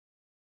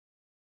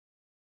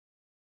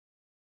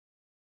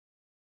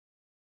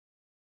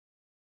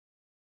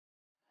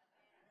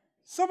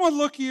Someone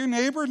look at your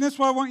neighbor, and this is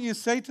what I want you to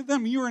say to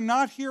them. You are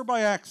not here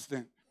by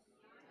accident.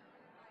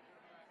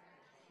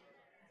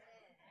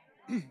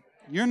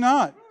 You're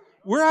not.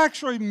 We're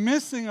actually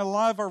missing a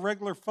lot of our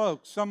regular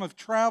folks. Some have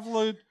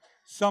traveled,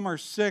 some are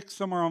sick,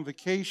 some are on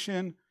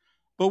vacation.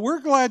 But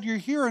we're glad you're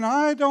here, and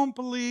I don't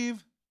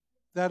believe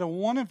that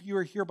one of you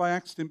are here by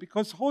accident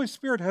because the Holy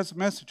Spirit has a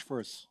message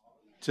for us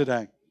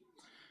today.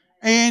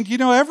 And, you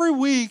know, every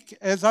week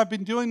as I've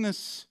been doing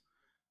this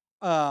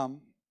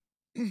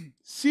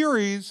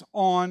series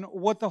on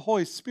what the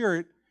Holy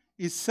Spirit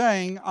is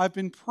saying, I've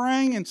been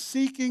praying and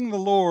seeking the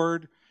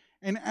Lord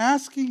and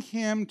asking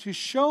Him to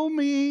show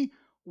me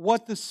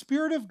what the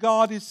Spirit of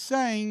God is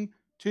saying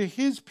to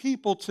His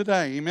people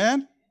today.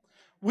 Amen?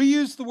 We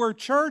use the word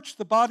church,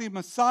 the body of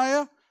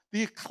Messiah,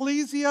 the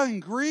ecclesia in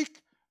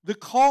Greek, the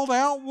called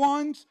out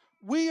ones.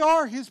 We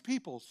are His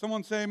people.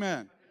 Someone say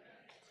amen.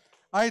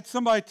 I had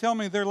somebody tell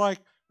me, they're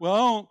like,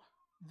 I'm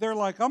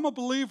a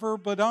believer,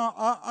 but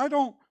I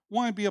don't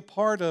want to be a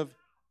part of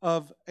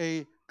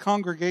a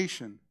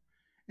congregation.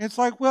 It's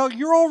like, well,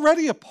 you're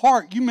already a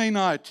part. You may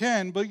not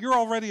attend, but you're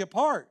already a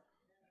part.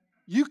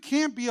 You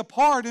can't be a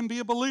part and be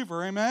a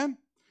believer, amen?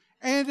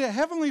 And the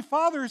Heavenly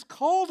Father has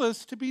called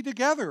us to be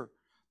together.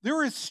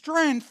 There is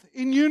strength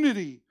in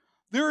unity.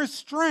 There is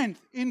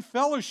strength in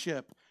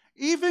fellowship.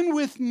 Even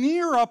with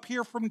Nir up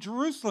here from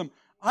Jerusalem,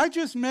 I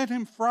just met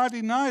him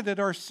Friday night at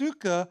our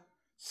Sukkah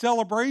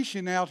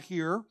celebration out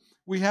here.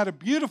 We had a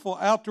beautiful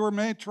outdoor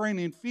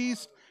Mediterranean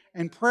feast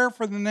and prayer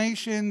for the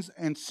nations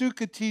and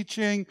Sukkah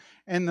teaching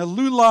and the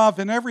lulav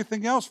and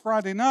everything else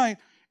Friday night.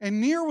 And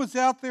Nir was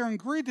out there and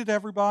greeted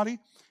everybody.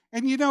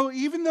 And you know,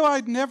 even though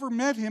I'd never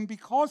met him,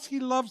 because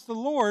he loves the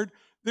Lord,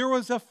 there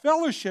was a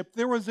fellowship,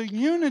 there was a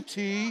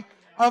unity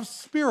of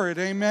spirit,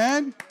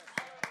 amen?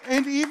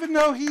 And even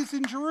though he's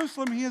in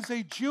Jerusalem, he is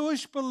a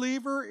Jewish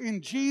believer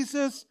in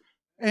Jesus,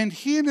 and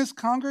he and his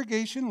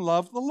congregation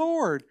love the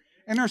Lord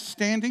and are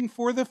standing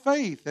for the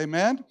faith,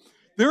 amen?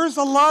 There's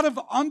a lot of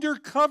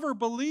undercover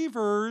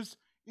believers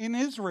in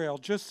Israel,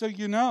 just so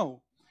you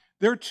know.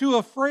 They're too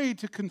afraid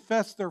to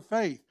confess their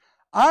faith.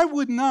 I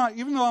would not,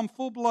 even though I'm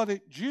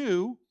full-blooded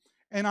Jew,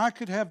 and I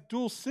could have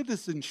dual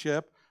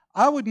citizenship,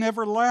 I would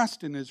never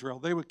last in Israel.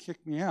 They would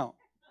kick me out.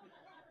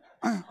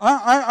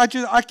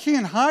 I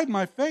can't hide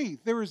my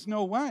faith. There is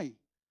no way.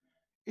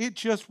 It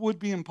just would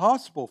be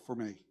impossible for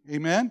me.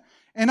 Amen?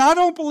 And I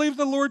don't believe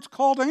the Lord's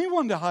called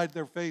anyone to hide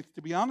their faith,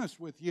 to be honest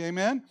with you.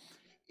 Amen?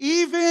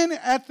 Even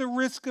at the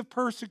risk of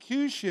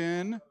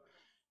persecution,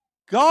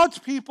 God's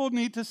people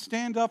need to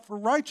stand up for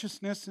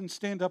righteousness and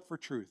stand up for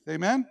truth.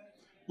 Amen?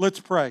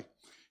 Let's pray.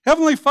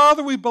 Heavenly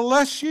Father, we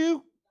bless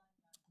you.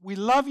 We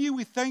love you.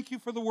 We thank you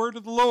for the word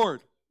of the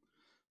Lord.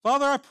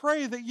 Father, I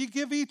pray that you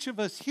give each of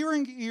us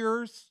hearing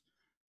ears,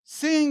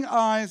 seeing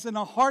eyes, and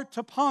a heart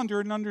to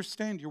ponder and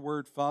understand your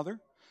word, Father.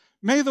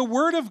 May the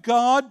word of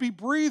God be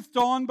breathed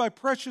on by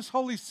precious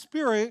Holy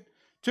Spirit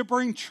to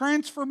bring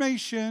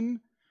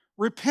transformation,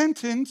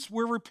 repentance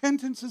where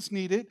repentance is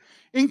needed,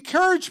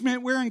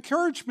 encouragement where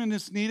encouragement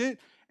is needed,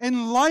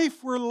 and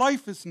life where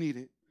life is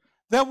needed.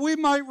 That we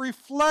might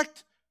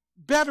reflect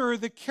better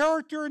the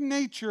character and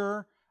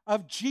nature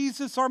of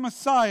Jesus, our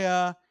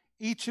Messiah,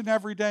 each and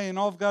every day. And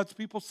all of God's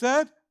people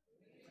said?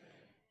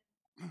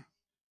 Amen.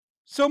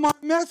 So my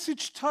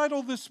message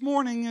title this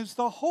morning is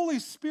The Holy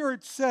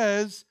Spirit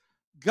Says,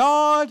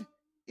 God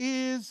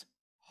is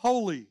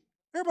Holy.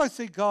 Everybody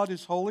say God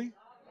is holy.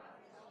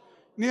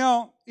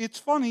 Now, it's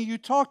funny, you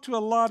talk to a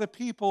lot of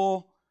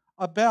people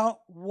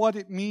about what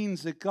it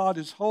means that God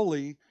is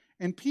holy,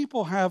 and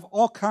people have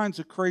all kinds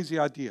of crazy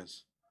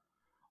ideas.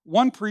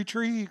 One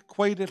preacher, he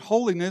equated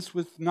holiness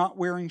with not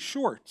wearing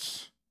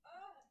shorts.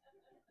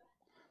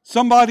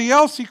 Somebody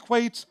else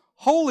equates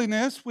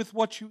holiness with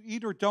what you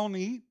eat or don't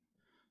eat.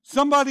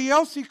 Somebody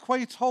else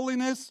equates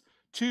holiness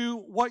to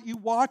what you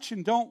watch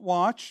and don't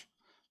watch.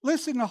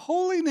 Listen,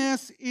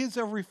 holiness is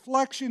a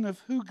reflection of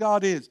who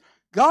God is.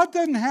 God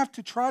doesn't have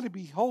to try to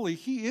be holy.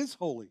 He is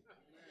holy.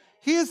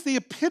 He is the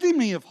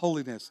epitome of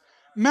holiness.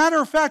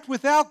 Matter of fact,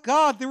 without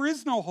God, there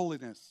is no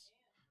holiness.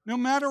 No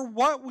matter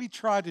what we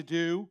try to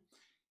do,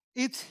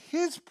 it's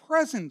His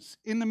presence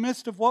in the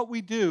midst of what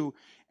we do.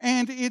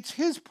 And it's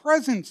His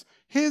presence,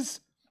 His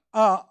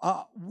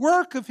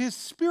work of His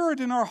Spirit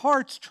in our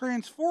hearts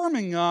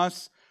transforming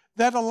us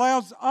that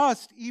allows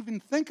us to even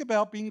think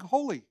about being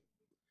holy.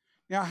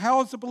 Now,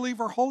 how is a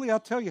believer holy? I'll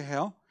tell you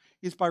how.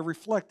 Is by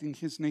reflecting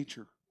His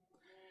nature.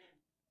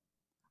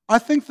 I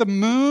think the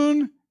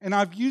moon, and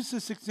I've used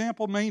this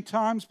example many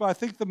times, but I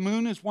think the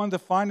moon is one of the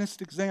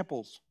finest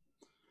examples.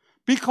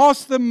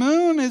 Because the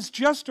moon is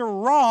just a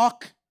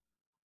rock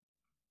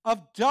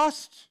of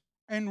dust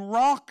and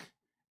rock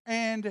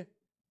and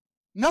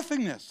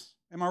nothingness.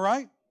 Am I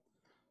right?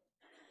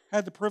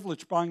 Had the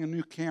privilege of buying a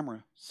new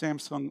camera,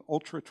 Samsung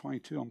Ultra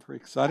 22. I'm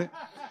pretty excited.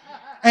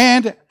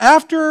 And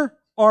after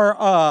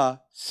our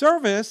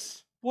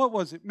service, what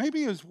was it?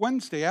 Maybe it was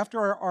Wednesday.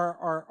 After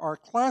our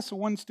class on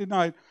Wednesday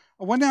night,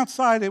 I went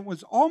outside. It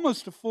was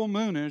almost a full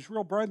moon. It was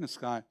real bright in the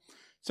sky.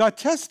 So I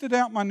tested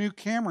out my new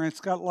camera.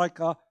 It's got like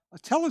a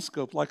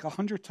telescope, like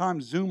 100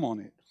 times zoom on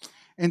it.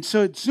 And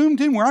so it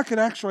zoomed in where I could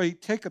actually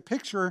take a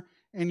picture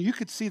and you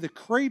could see the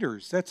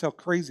craters. That's how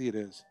crazy it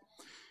is.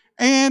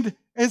 And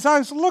as I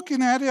was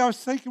looking at it, I was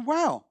thinking,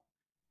 wow,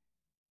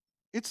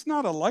 it's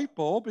not a light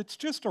bulb, it's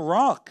just a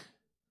rock.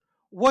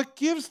 What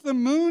gives the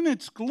moon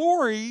its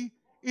glory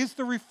is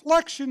the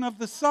reflection of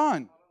the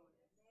sun.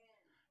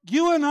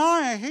 You and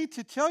I hate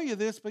to tell you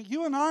this, but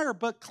you and I are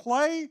but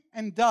clay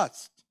and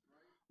dust.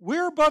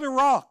 We're but a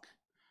rock.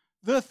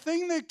 The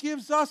thing that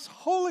gives us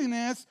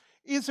holiness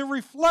is a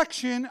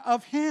reflection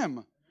of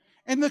Him.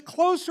 And the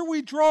closer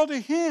we draw to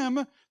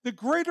Him, the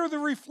greater the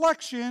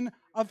reflection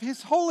of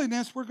His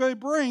holiness we're going to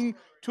bring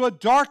to a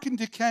dark and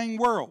decaying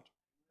world.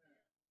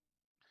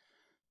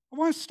 I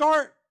want to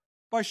start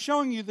by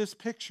showing you this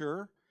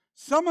picture.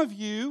 Some of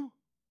you,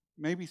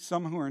 maybe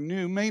some who are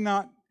new, may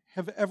not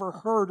have ever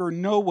heard or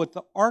know what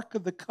the Ark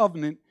of the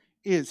Covenant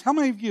is. How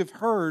many of you have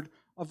heard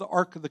of the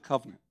Ark of the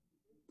Covenant?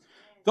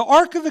 The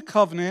Ark of the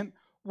Covenant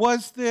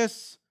was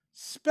this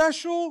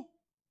special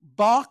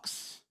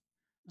box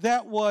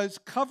that was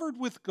covered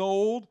with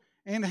gold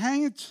and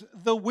hanged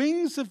the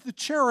wings of the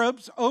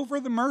cherubs over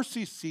the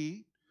mercy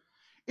seat.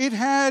 It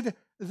had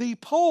the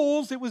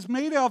poles, it was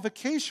made out of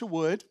acacia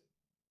wood.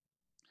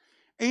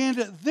 And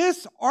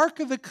this Ark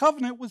of the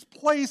Covenant was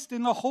placed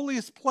in the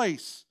holiest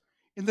place,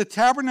 in the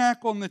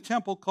tabernacle in the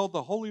temple called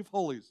the Holy of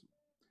Holies.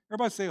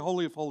 Everybody say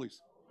Holy of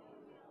Holies.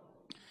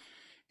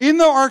 In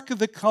the Ark of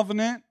the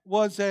Covenant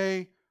was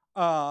a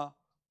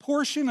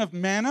portion of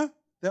manna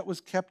that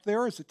was kept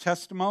there as a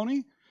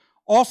testimony.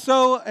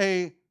 Also,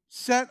 a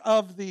set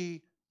of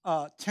the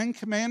 10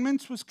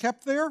 Commandments was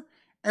kept there.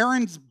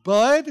 Aaron's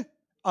bud,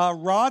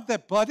 rod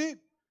that budded.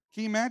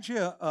 Can you imagine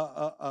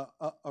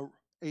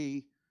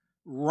a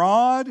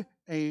rod,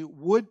 a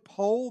wood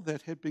pole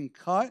that had been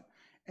cut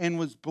and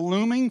was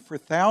blooming for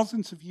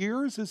thousands of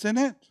years, isn't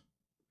it?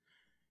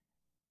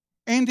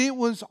 And it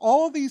was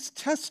all these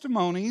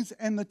testimonies,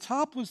 and the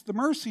top was the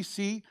mercy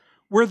seat,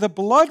 where the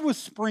blood was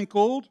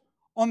sprinkled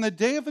on the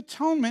Day of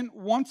Atonement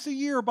once a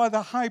year by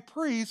the high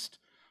priest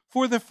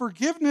for the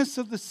forgiveness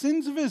of the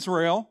sins of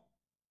Israel.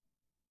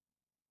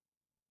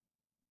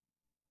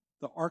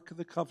 The Ark of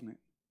the Covenant.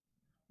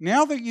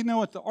 Now that you know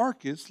what the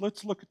Ark is,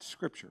 let's look at the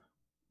Scripture.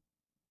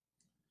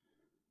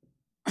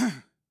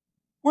 I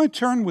want to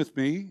turn with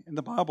me in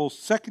the Bible,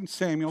 2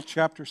 Samuel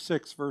chapter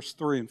 6, verse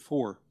 3 and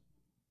 4.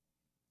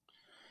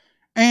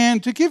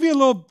 And to give you a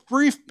little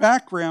brief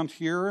background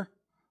here,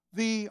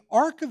 the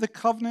Ark of the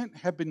Covenant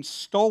had been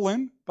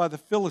stolen by the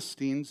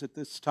Philistines at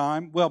this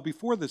time, well,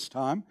 before this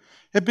time,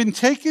 had been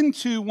taken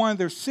to one of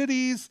their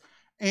cities,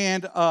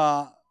 and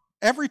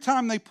every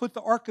time they put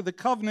the Ark of the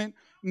Covenant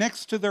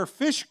next to their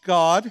fish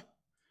god,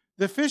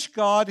 the fish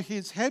god,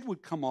 his head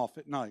would come off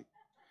at night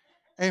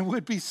and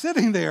would be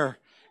sitting there.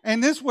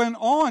 And this went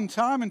on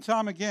time and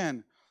time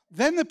again.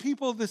 Then the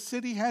people of the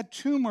city had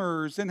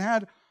tumors and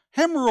had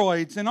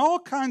hemorrhoids and all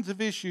kinds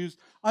of issues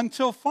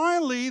until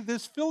finally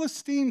this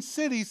Philistine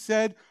city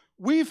said,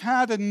 we've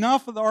had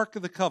enough of the Ark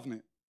of the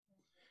Covenant.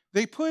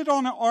 They put it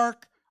on an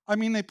ark.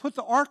 They put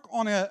the ark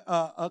on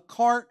a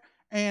cart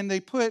and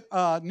they put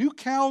new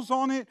cows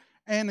on it,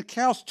 and the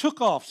cows took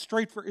off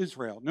straight for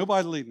Israel.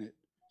 Nobody leading it.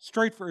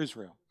 Straight for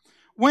Israel.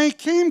 When it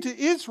came to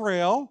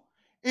Israel,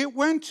 it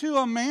went to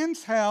a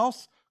man's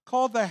house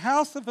called the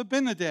house of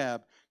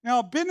Abinadab. Now,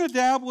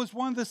 Abinadab was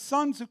one of the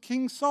sons of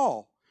King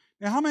Saul.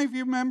 Now, how many of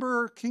you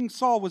remember King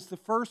Saul was the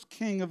first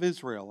king of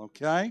Israel,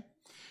 okay?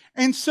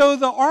 And so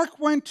the ark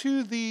went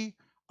to the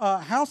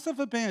house of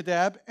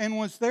Abinadab and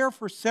was there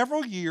for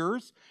several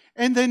years.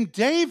 And then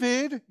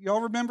David,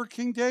 y'all remember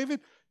King David?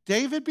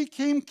 David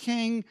became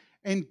king,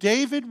 and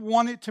David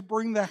wanted to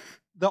bring the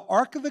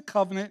Ark of the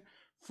Covenant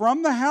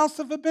from the house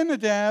of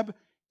Abinadab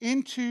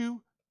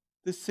into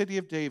the city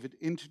of David,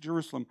 into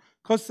Jerusalem.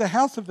 Because the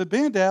house of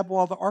Abinadab,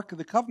 while the Ark of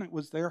the Covenant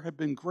was there, had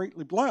been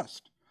greatly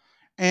blessed.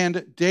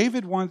 And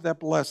David wanted that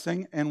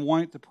blessing and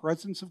wanted the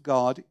presence of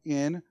God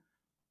in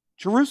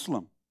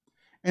Jerusalem.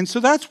 And so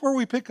that's where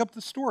we pick up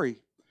the story.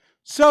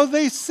 So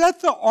they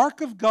set the Ark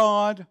of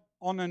God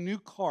on a new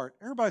cart.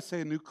 Everybody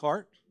say a new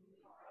cart.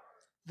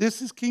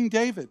 This is King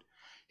David.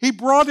 He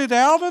brought it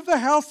out of the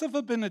house of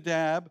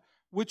Abinadab,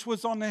 which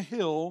was on a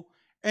hill,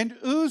 and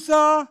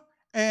Uzzah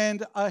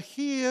and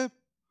Ahio,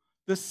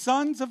 the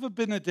sons of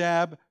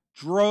Abinadab,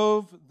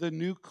 drove the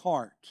new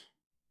cart.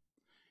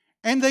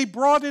 And they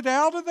brought it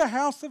out of the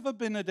house of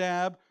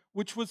Abinadab,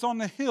 which was on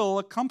the hill,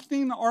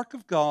 accompanying the ark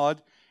of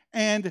God,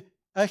 and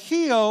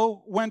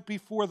Ahio went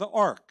before the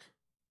ark.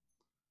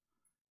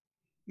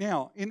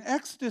 Now, in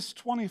Exodus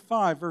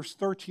 25, verse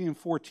 13 and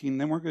 14,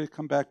 then we're going to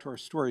come back to our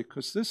story,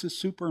 because this is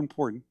super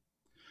important.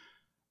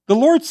 The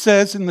Lord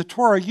says in the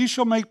Torah, you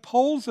shall make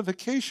poles of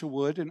acacia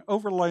wood and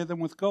overlay them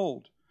with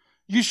gold.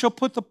 You shall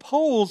put the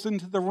poles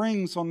into the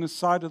rings on the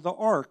side of the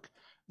ark,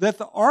 that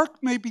the ark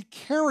may be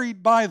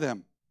carried by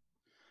them.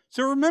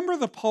 So remember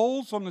the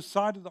poles on the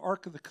side of the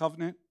Ark of the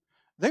Covenant?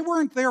 They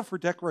weren't there for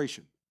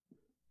decoration.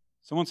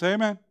 Someone say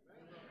amen.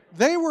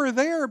 They were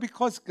there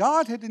because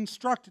God had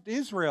instructed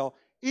Israel,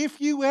 if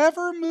you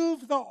ever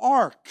move the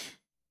ark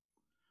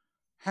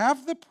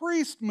have the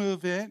priest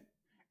move it,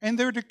 and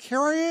they're to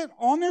carry it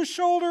on their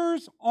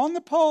shoulders, on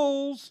the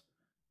poles,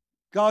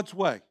 God's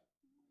way.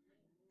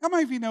 How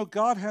many of you know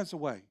God has a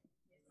way?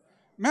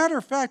 Matter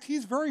of fact,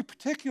 He's very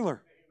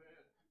particular.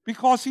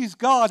 Because He's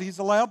God, He's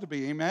allowed to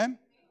be. Amen?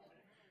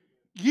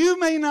 You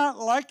may not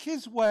like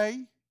His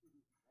way.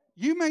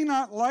 You may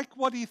not like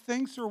what He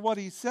thinks or what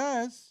He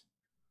says.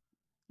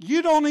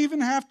 You don't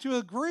even have to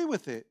agree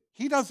with it.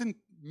 He doesn't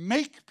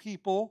make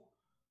people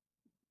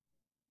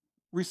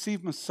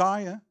receive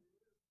Messiah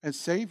as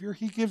Savior.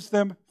 He gives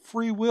them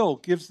free will,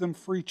 gives them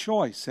free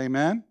choice.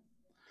 Amen?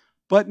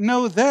 But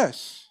know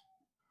this,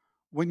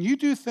 when you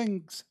do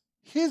things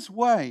His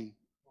way,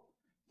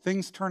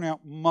 things turn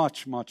out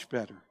much, much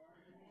better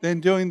than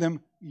doing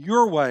them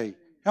your way.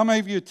 How many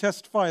of you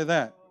testify to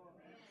that?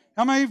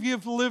 How many of you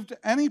have lived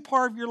any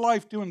part of your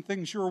life doing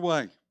things your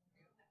way?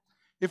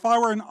 If I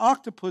were an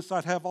octopus,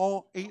 I'd have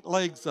all 8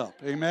 legs up.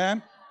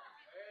 Amen?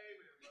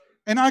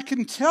 And I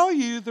can tell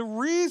you the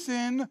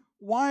reason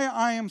why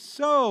I am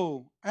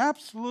so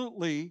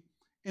absolutely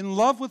in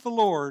love with the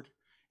Lord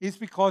is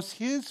because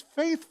His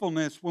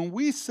faithfulness, when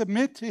we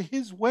submit to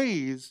His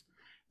ways,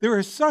 there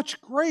is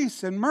such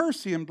grace and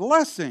mercy and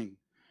blessing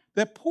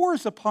that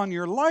pours upon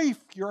your life,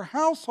 your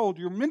household,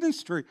 your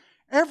ministry,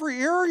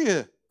 every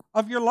area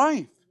of your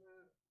life.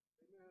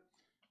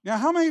 Now,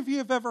 how many of you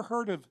have ever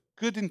heard of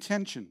good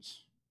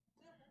intentions?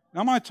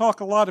 Now, I'm going to talk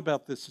a lot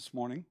about this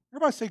morning.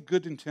 Everybody say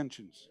good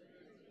intentions.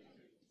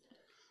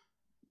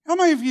 How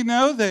many of you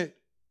know that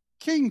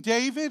King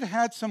David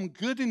had some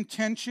good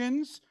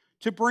intentions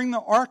to bring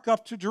the ark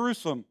up to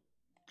Jerusalem?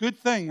 Good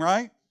thing,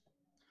 right?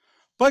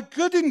 But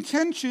good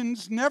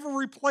intentions never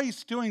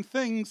replace doing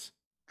things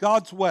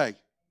God's way.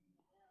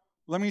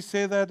 Let me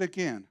say that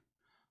again.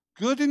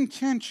 Good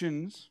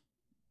intentions,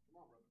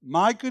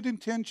 my good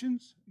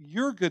intentions,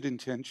 your good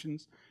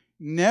intentions,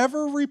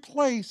 never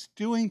replace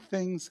doing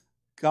things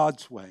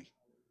God's way.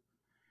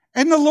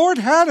 And the Lord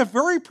had a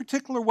very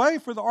particular way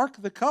for the Ark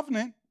of the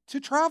Covenant to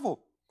travel.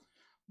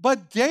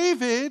 But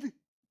David,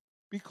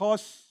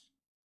 because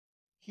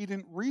he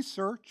didn't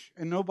research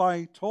and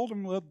nobody told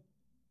him, well,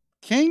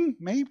 King,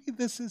 maybe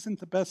this isn't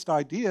the best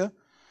idea.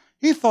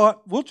 He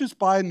thought, we'll just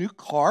buy a new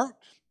cart.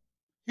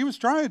 He was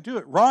trying to do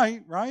it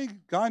right?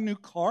 Got a new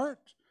cart.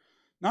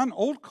 Not an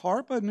old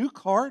cart, but a new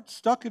cart.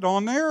 Stuck it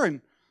on there,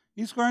 and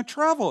he's going to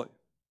travel it.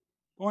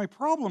 The only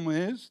problem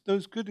is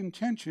those good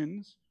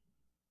intentions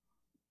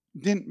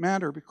didn't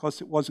matter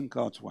because it wasn't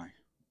God's way.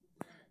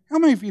 How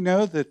many of you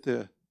know that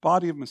the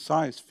body of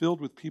Messiah is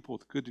filled with people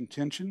with good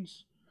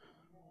intentions,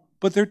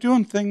 but they're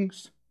doing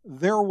things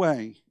their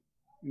way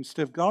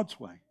instead of God's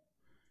way?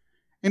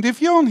 And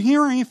if you don't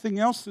hear anything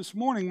else this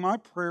morning, my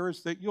prayer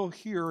is that you'll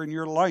hear in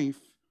your life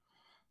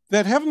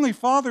that Heavenly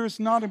Father is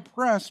not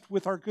impressed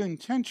with our good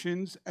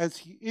intentions as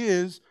He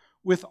is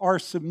with our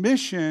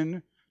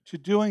submission to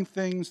doing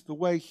things the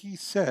way He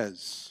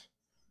says.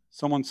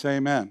 Someone say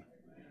amen.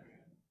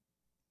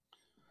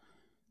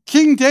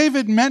 King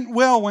David meant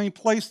well when he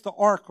placed the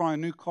ark on a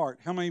new cart.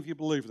 How many of you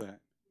believe that?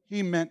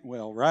 He meant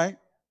well, right?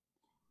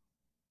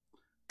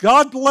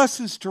 God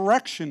blesses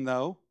direction,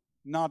 though,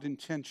 not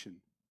intention.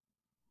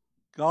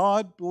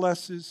 God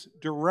blesses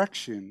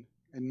direction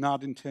and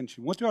not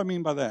intention. What do I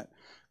mean by that?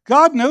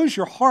 God knows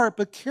your heart,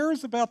 but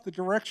cares about the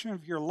direction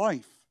of your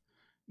life,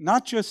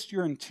 not just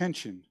your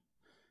intention.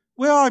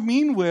 Well, I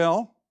mean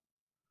well.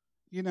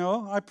 You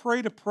know, I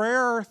prayed a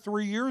prayer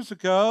 3 years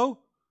ago.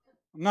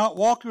 I'm not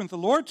walking with the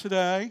Lord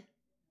today,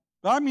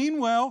 but I mean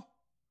well.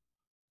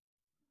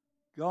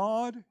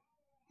 God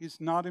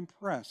is not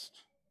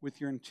impressed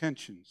with your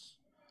intentions.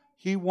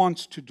 He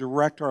wants to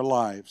direct our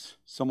lives.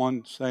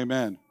 Someone say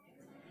amen.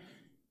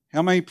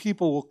 How many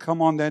people will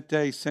come on that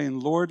day saying,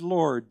 Lord,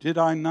 Lord, did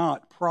I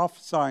not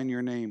prophesy in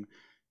your name,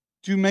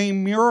 do many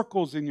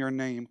miracles in your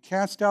name,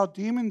 cast out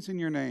demons in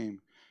your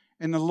name?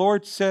 And the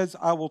Lord says,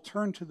 I will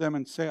turn to them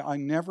and say, I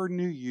never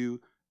knew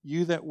you,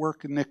 you that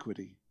work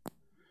iniquity.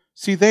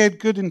 See, they had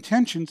good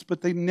intentions,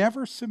 but they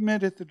never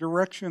submitted the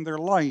direction of their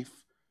life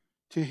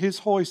to His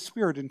Holy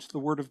Spirit and to the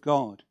Word of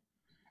God.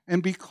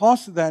 And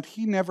because of that,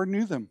 He never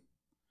knew them.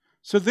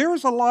 So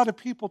there's a lot of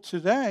people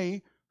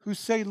today who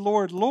say,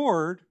 Lord,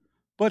 Lord,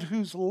 but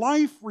whose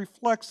life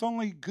reflects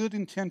only good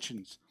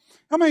intentions.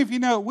 How many of you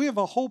know we have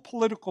a whole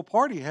political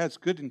party that has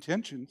good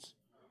intentions?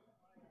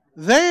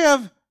 They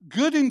have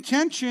good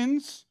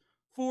intentions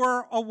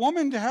for a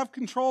woman to have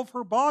control of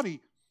her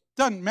body.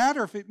 Doesn't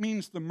matter if it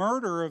means the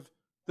murder of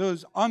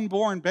those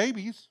unborn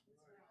babies,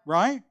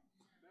 right?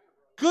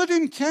 Good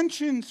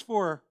intentions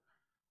for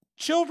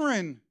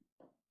children,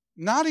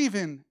 not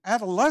even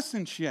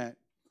adolescents yet.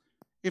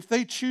 If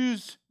they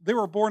choose, they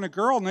were born a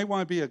girl and they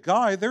want to be a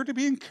guy, they're to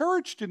be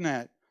encouraged in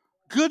that.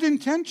 Good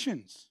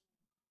intentions.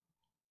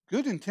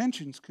 Good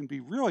intentions can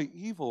be really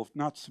evil if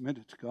not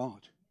submitted to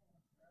God.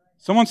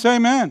 Someone say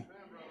amen.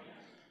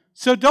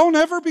 So don't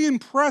ever be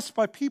impressed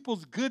by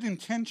people's good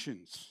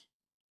intentions.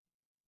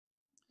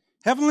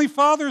 Heavenly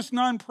Father is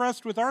not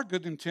impressed with our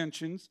good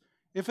intentions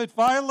if it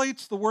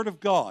violates the Word of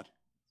God.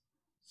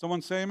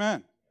 Someone say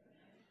amen.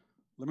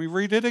 Let me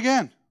read it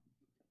again.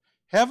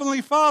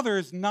 Heavenly Father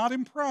is not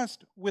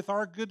impressed with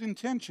our good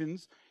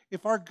intentions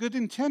if our good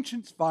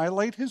intentions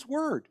violate His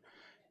word.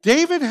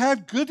 David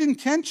had good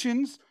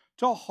intentions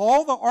to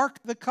haul the Ark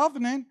of the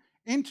Covenant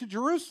into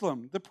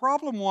Jerusalem. The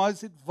problem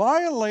was it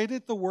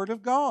violated the word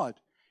of God.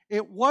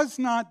 It was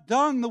not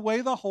done the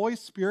way the Holy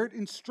Spirit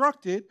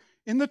instructed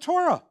in the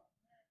Torah.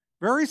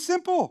 Very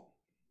simple.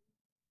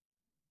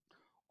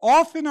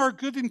 Often our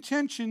good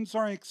intentions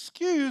are an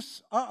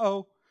excuse,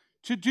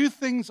 to do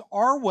things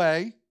our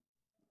way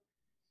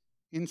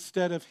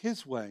instead of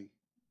His way.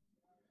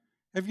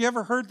 Have you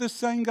ever heard this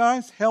saying,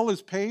 guys? Hell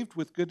is paved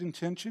with good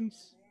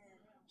intentions.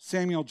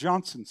 Samuel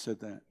Johnson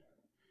said that.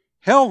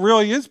 Hell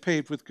really is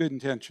paved with good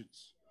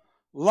intentions.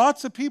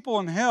 Lots of people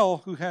in hell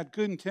who had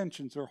good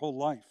intentions their whole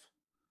life.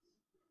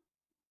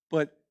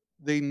 But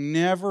they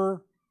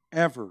never,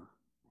 ever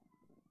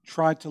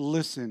tried to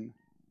listen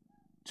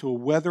to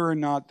whether or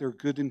not their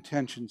good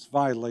intentions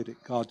violated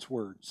God's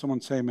word.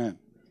 Someone say amen.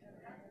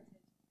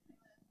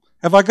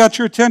 Have I got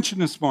your attention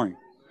this morning?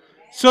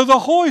 So the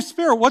Holy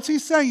Spirit, what's He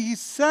saying?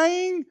 He's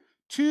saying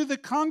to the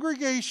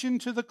congregation,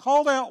 to the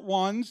called out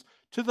ones,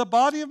 to the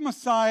body of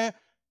Messiah,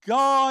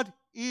 God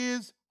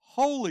is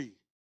holy.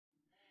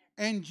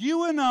 And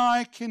you and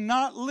I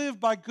cannot live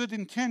by good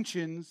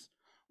intentions.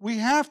 We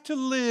have to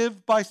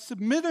live by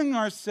submitting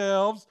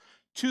ourselves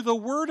to the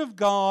Word of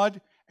God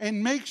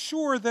and make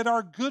sure that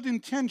our good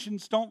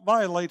intentions don't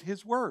violate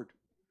His Word.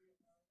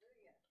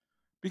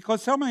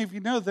 Because how many of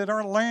you know that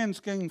our land's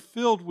getting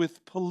filled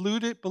with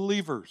polluted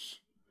believers?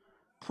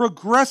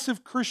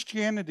 Progressive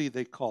Christianity,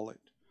 they call it.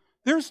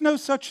 There's no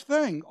such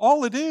thing.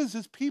 All it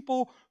is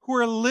people who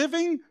are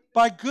living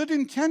by good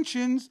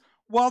intentions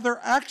while their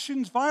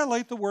actions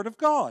violate the Word of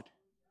God.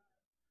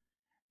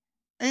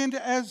 And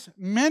as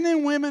men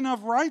and women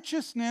of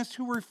righteousness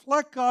who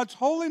reflect God's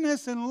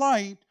holiness and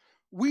light,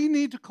 we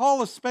need to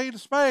call a spade a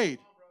spade.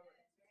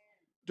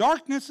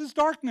 Darkness is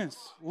darkness.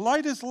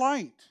 Light is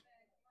light.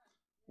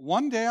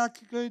 One day I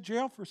could go to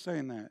jail for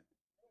saying that.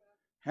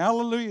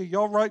 Hallelujah.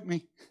 Y'all write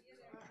me.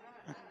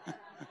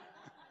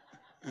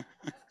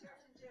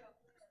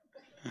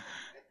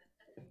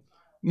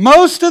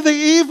 Most of the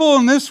evil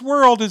in this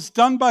world is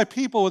done by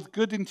people with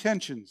good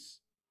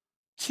intentions.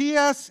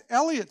 T.S.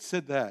 Eliot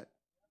said that.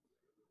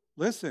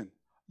 Listen,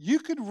 you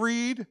could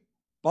read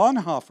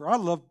Bonhoeffer. I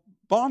love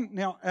Bonhoeffer.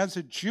 Now, as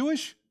a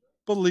Jewish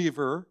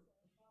believer,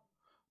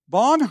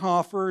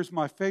 Bonhoeffer is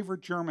my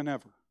favorite German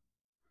ever.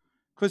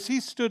 Because he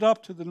stood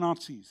up to the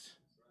Nazis.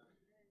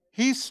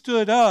 He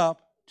stood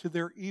up to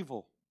their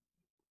evil.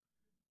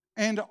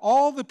 And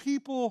all the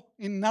people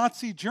in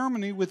Nazi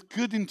Germany with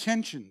good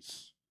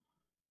intentions.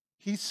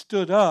 He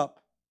stood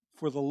up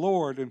for the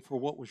Lord and for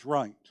what was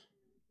right.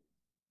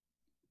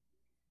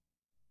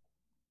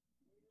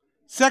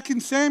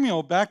 2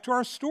 Samuel, back to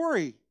our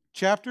story,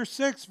 chapter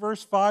 6,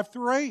 verse 5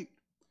 through 8.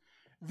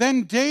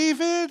 Then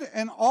David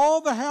and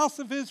all the house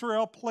of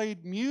Israel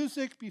played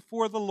music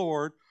before the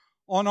Lord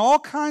on all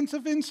kinds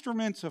of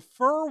instruments of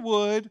fir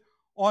wood,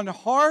 on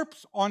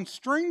harps, on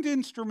stringed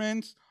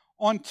instruments,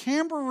 on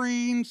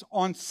tambourines,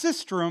 on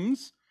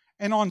sistrums,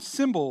 and on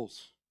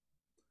cymbals.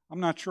 I'm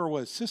not sure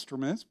what a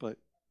sistrum is, but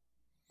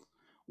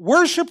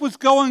worship was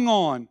going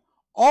on.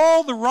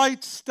 All the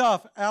right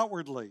stuff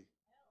outwardly.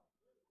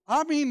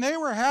 I mean, they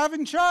were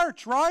having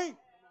church, right?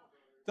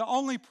 The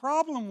only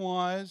problem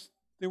was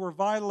they were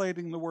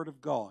violating the Word of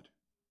God.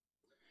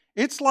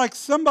 It's like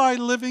somebody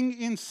living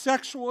in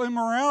sexual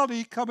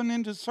immorality coming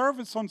into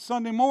service on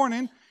Sunday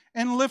morning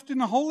and lifting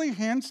the holy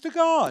hands to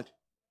God.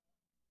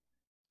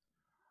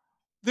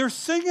 They're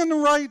singing the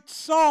right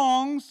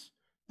songs,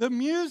 the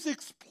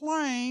music's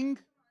playing,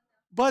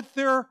 but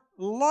their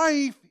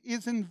life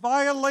is in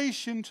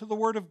violation to the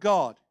Word of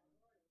God.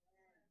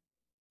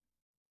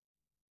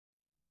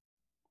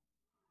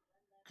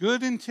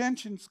 Good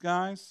intentions,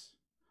 guys.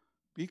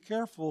 Be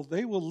careful.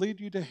 They will lead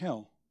you to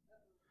hell.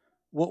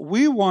 What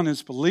we want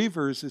as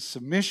believers is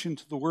submission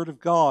to the Word of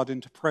God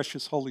and to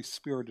precious Holy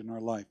Spirit in our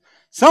life.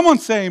 Someone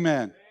say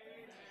amen.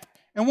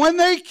 And when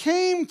they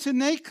came to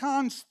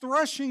Nachon's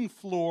threshing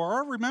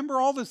floor, remember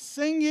all the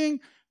singing,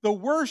 the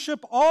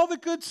worship, all the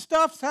good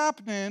stuff's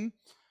happening.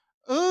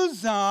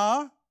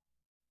 Uzzah,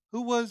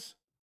 who was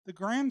the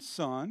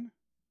grandson,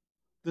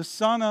 the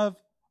son of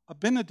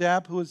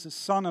Abinadab, who was the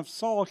son of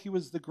Saul, he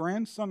was the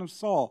grandson of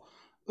Saul.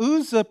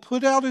 Uzzah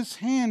put out his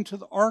hand to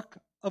the ark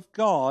of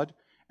God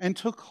and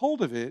took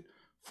hold of it,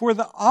 for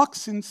the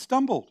oxen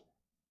stumbled.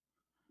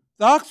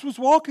 The ox was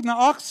walking, the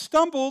ox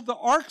stumbled, the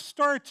ark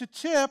started to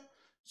tip.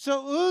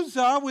 So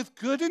Uzzah, with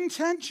good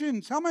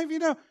intentions, how many of you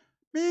know,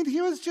 man, he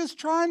was just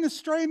trying to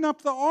straighten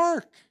up the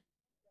ark.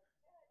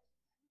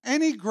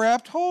 And he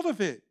grabbed hold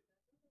of it.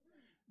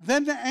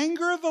 Then the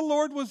anger of the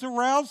Lord was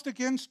aroused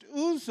against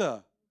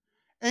Uzzah,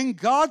 and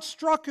God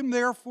struck him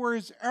there for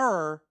his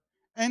error,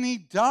 and he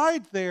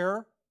died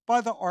there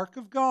by the ark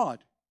of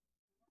God.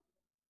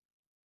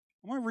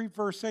 I'm going to read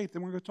verse 8,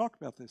 then we're going to talk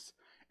about this.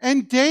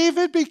 And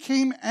David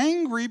became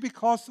angry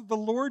because of the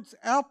Lord's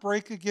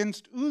outbreak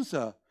against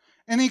Uzzah.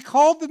 And he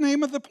called the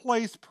name of the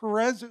place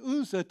Perez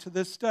Uzzah to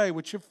this day,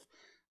 which if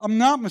I'm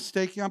not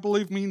mistaken, I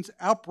believe means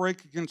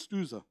outbreak against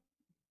Uzzah.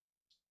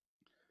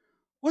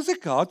 Was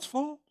it God's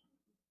fault?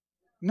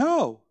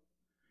 No.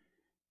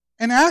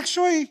 And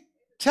actually,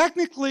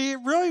 technically, it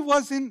really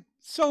wasn't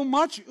so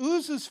much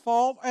Uzzah's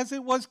fault as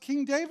it was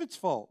King David's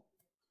fault.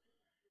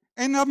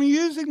 And I'm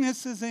using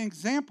this as an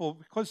example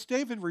because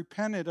David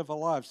repented of a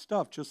lot of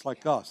stuff just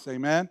like us.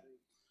 Amen?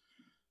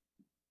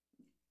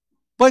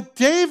 But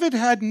David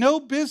had no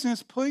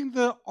business putting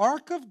the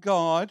ark of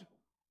God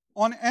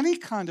on any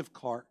kind of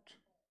cart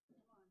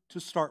to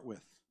start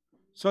with.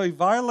 So he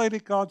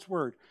violated God's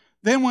word.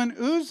 Then when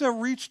Uzzah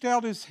reached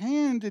out his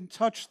hand and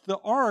touched the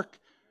ark,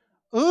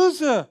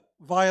 Uzzah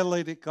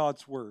violated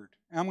God's word.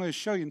 And I'm going to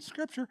show you in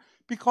Scripture,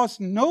 because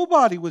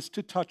nobody was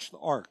to touch the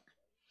ark.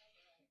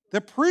 The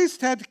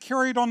priest had to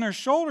carry it on their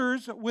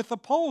shoulders with the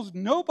poles.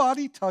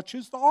 Nobody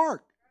touches the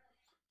ark.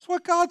 It's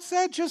what God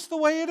said, just the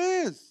way it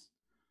is.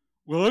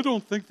 Well, I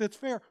don't think that's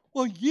fair.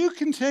 Well, you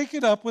can take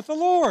it up with the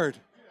Lord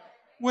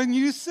when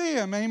you see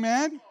him.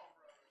 Amen?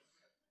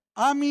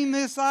 I mean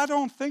this, I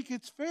don't think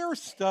it's fair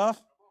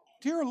stuff.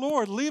 Dear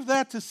Lord, leave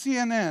that to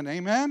CNN.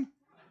 Amen?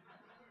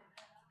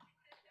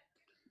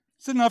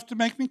 It's enough to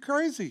make me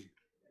crazy.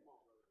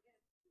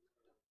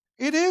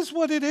 It is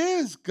what it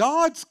is.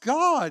 God's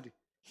God.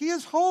 He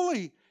is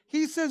holy.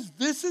 He says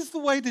this is the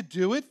way to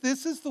do it.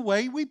 This is the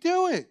way we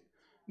do it.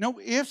 No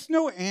ifs,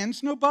 no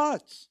ands, no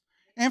buts.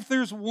 And if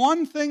there's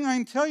one thing I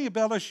can tell you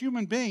about us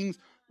human beings,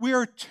 we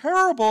are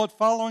terrible at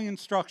following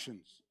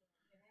instructions.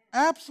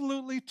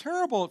 Absolutely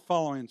terrible at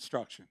following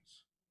instructions.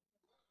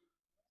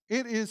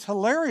 It is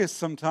hilarious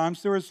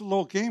sometimes. There is a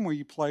little game where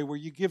you play where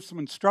you give some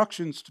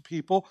instructions to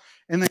people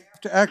and they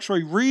have to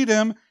actually read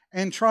them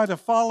and try to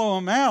follow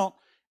them out.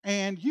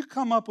 And you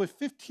come up with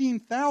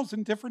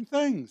 15,000 different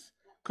things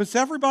because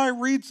everybody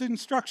reads the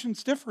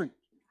instructions different.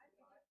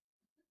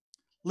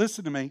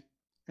 Listen to me,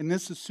 and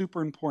this is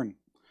super important.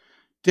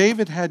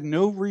 David had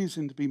no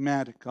reason to be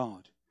mad at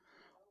God.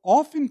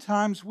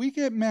 Oftentimes we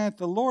get mad at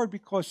the Lord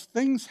because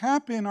things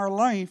happen in our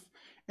life,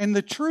 and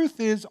the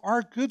truth is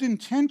our good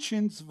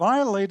intentions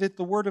violated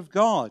the Word of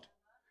God.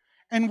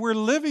 And we're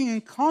living in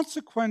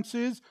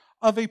consequences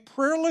of a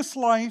prayerless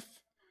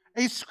life,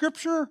 a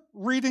Scripture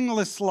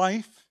readingless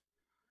life,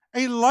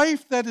 a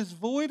life that is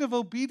void of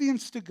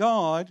obedience to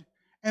God,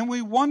 and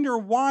we wonder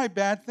why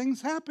bad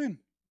things happen.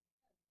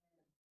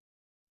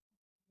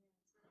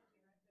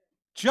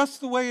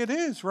 Just the way it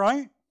is,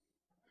 right?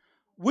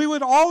 We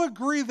would all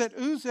agree that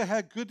Uzzah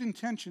had good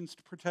intentions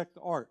to protect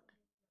the ark.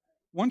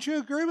 Wouldn't you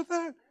agree with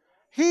that?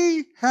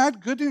 He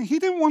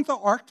didn't want the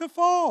ark to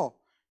fall.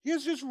 He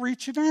was just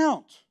reaching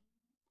out.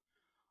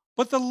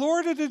 But the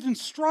Lord had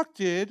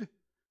instructed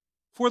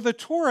for the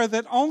Torah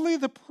that only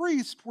the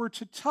priests were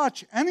to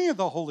touch any of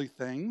the holy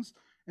things,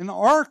 and the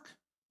ark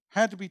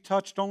had to be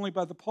touched only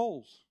by the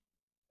poles.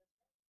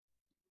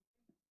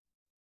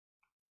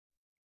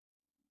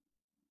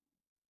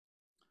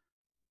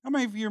 How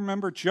many of you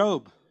remember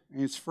Job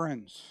and his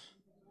friends?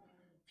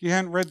 If you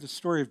hadn't read the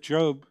story of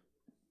Job,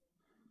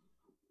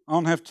 I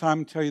don't have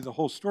time to tell you the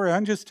whole story. I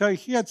can just tell you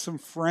he had some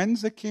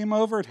friends that came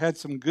over. It had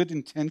some good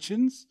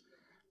intentions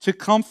to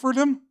comfort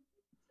him.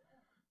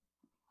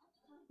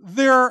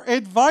 Their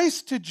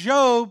advice to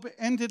Job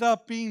ended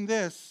up being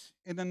this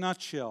in a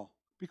nutshell.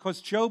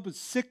 Because Job was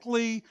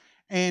sickly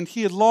and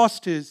he had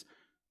lost his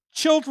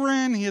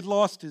children. He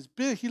lost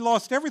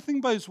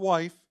everything but his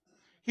wife.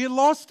 He had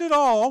lost it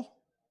all.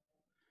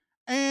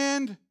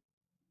 And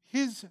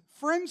his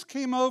friends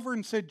came over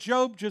and said,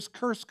 Job, just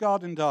curse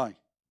God and die,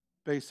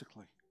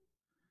 basically.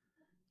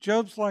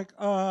 Job's like,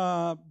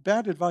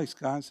 bad advice,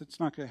 guys. It's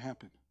not going to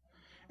happen.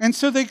 And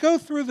so they go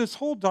through this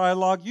whole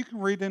dialogue. You can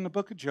read in the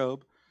book of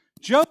Job.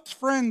 Job's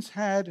friends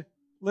had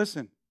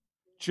good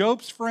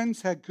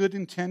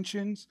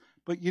intentions,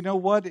 but you know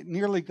what? It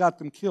nearly got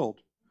them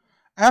killed.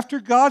 After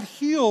God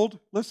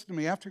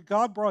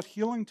brought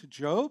healing to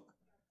Job,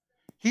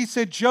 he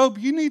said, Job,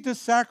 you need to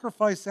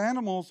sacrifice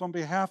animals on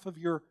behalf of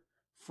your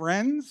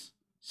friends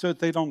so that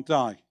they don't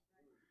die.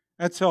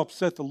 That's how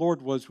upset the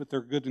Lord was with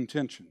their good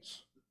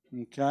intentions.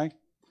 Okay?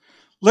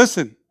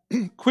 Listen,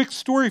 quick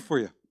story for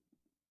you.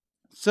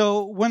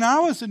 So when I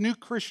was a new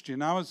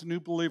Christian, I was a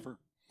new believer,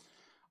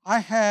 I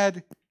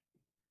had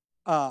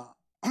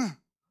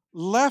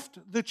left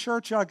the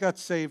church I got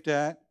saved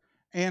at,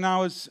 and I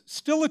was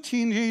still a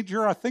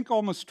teenager, I think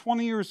almost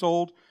 20 years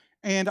old,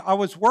 and I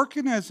was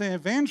working as an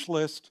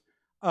evangelist,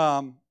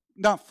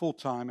 not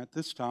full-time at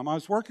this time. I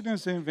was working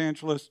as an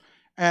evangelist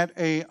at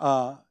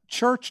a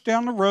church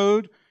down the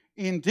road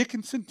in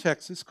Dickinson,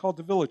 Texas, called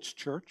the Village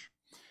Church.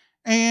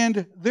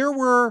 And there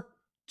were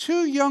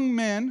two young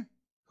men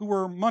who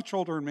were much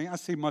older than me. I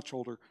say much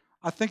older.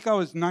 I think I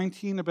was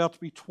 19, about to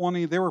be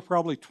 20. They were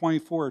probably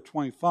 24 or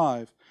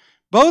 25.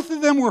 Both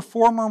of them were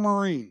former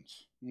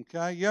Marines.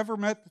 Okay, you ever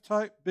met the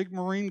type, big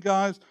Marine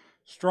guys,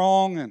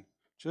 strong and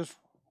just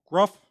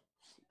gruff?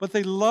 But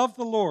they loved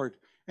the Lord.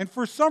 And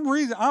for some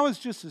reason, I was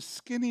just a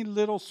skinny,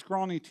 little,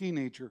 scrawny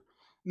teenager.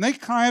 And they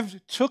kind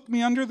of took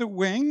me under the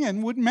wing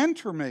and would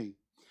mentor me.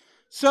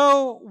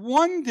 So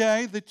one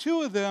day, the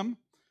two of them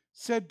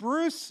said,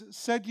 Bruce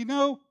said,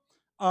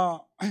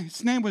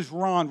 his name was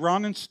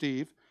Ron and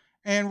Steve.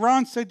 And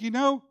Ron said,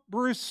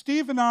 Bruce,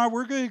 Steve and I,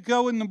 we're going to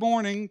go in the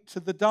morning to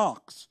the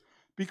docks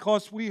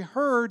because we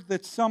heard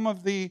that some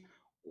of the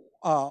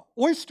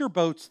oyster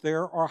boats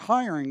there are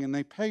hiring and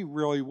they pay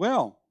really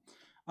well.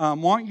 Why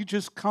don't you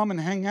just come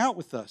and hang out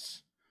with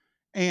us?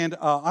 And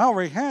I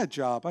already had a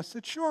job. I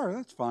said, sure,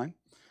 that's fine.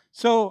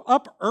 So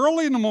up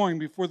early in the morning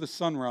before the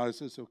sun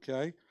rises,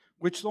 okay,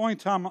 which is the only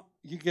time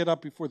you get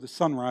up before the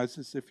sun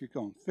rises if you're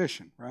going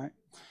fishing, right?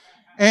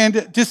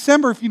 And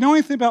December, if you know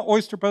anything about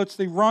oyster boats,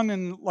 they run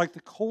in like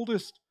the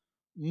coldest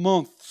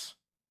months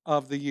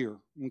of the year,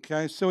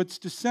 okay? So it's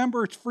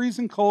December, it's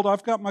freezing cold,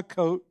 I've got my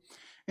coat.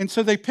 And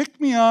so they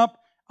picked me up,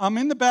 I'm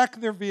in the back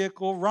of their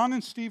vehicle, Ron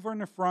and Steve are in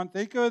the front,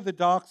 they go to the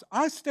docks,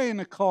 I stay in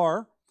the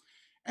car,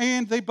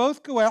 and they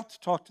both go out to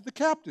talk to the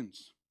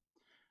captains.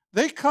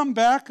 They come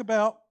back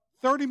about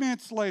 30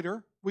 minutes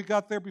later, we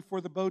got there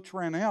before the boats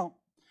ran out,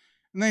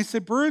 and they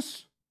said,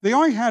 Bruce, they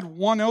only had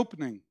one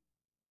opening.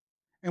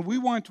 And we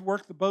wanted to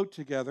work the boat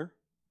together,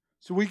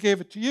 so we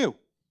gave it to you.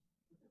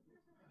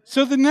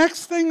 So the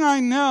next thing I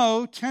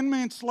know, 10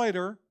 minutes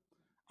later,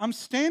 I'm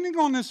standing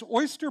on this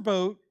oyster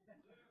boat,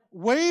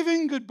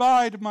 waving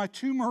goodbye to my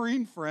two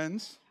Marine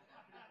friends,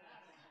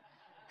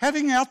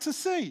 heading out to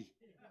sea,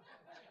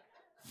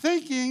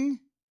 thinking,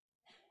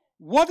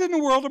 what in the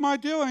world am I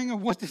doing,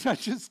 and what did I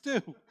just do?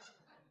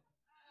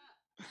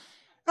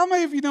 How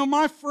many of you know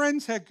my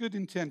friends had good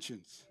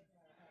intentions?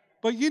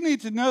 But you need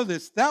to know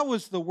this. That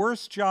was the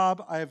worst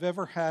job I have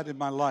ever had in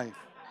my life.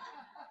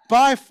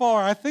 By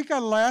far. I think I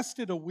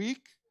lasted a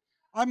week.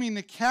 I mean,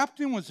 the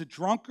captain was a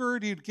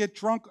drunkard. He'd get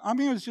drunk. I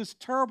mean, it was just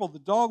terrible. The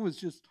dog was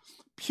just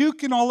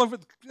puking all over.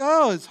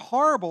 Oh, it's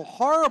horrible,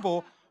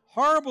 horrible,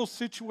 horrible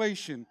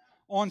situation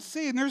on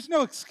sea. And there's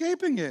no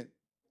escaping it.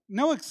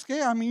 No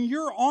escape. I mean,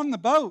 you're on the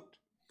boat.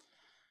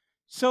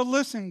 So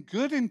listen,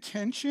 good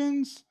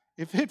intentions,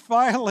 if it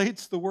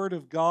violates the word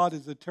of God,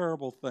 is a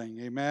terrible thing.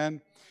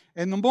 Amen?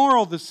 And the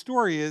moral of the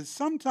story is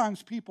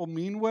sometimes people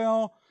mean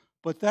well,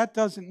 but that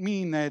doesn't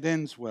mean that it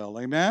ends well.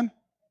 Amen?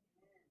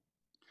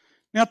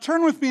 Now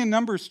turn with me in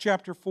Numbers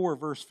chapter 4,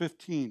 verse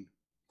 15.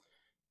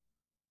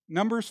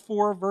 Numbers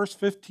 4, verse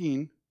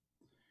 15.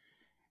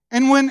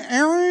 And when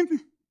Aaron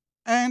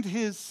and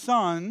his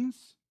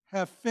sons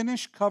have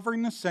finished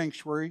covering the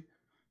sanctuary,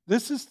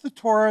 this is the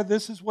Torah,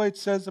 this is what it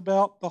says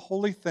about the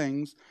holy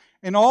things,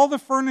 and all the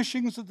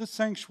furnishings of the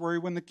sanctuary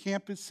when the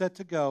camp is set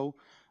to go,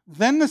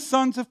 then the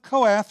sons of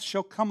Kohath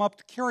shall come up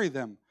to carry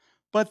them.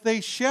 But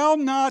they shall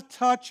not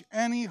touch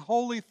any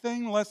holy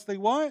thing lest they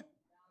what?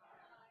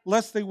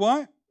 Lest they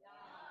what?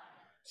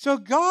 So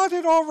God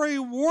had already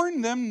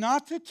warned them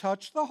not to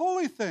touch the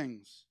holy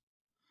things.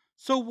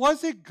 So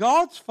was it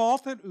God's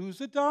fault that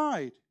Uzzah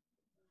died?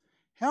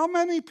 How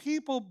many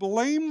people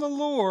blame the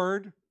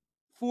Lord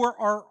for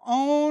our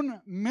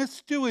own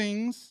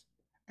misdoings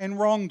and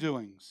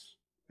wrongdoings?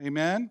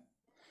 Amen?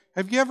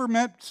 Have you ever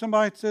met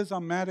somebody that says,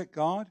 I'm mad at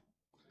God?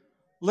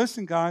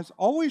 Listen, guys,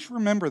 always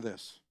remember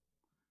this.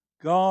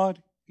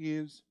 God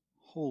is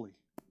holy.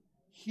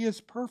 He is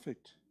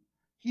perfect.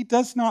 He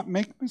does not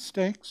make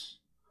mistakes.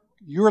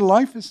 Your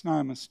life is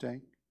not a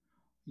mistake.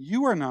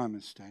 You are not a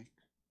mistake.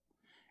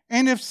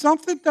 And if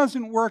something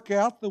doesn't work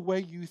out the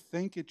way you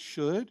think it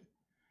should,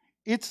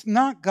 it's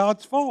not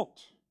God's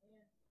fault.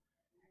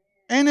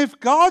 And if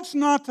God's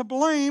not to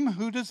blame,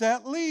 who does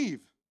that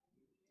leave?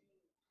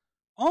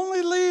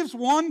 Only leaves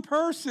one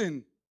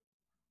person.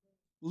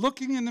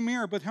 Looking in the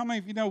mirror. But how many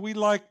of you know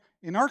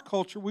in our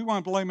culture, we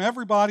want to blame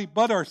everybody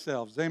but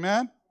ourselves.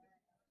 Amen?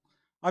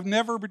 I've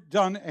never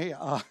done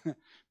a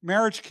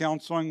marriage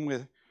counseling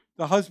with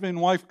the husband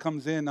and wife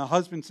comes in. The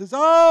husband says,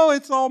 oh,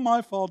 it's all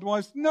my fault. The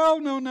wife says,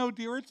 no,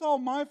 dear, it's all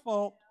my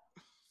fault.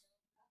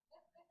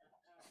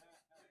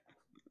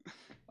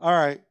 All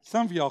right,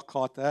 some of y'all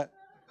caught that.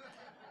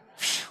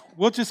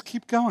 We'll just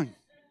keep going.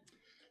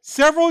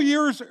 Several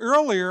years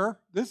earlier,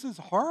 this is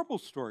a horrible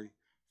story.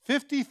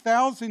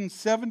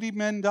 50,070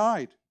 men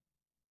died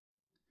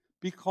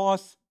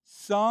because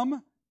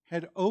some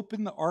had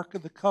opened the Ark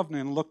of the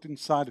Covenant and looked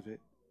inside of it.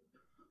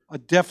 A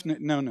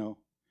definite no-no.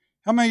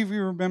 How many of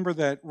you remember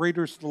that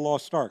Raiders of the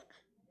Lost Ark,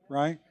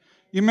 right?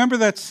 You remember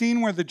that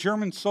scene where the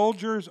German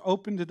soldiers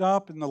opened it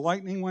up and the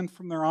lightning went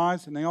from their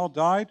eyes and they all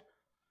died?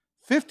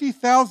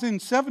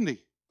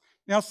 50,070.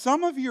 Now,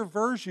 some of your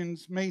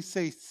versions may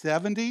say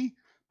 70,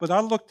 but I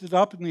looked it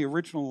up in the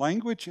original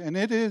language and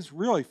it is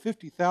really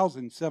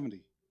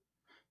 50,070.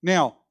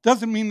 Now,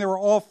 doesn't mean they were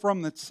all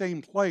from the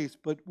same place,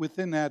 but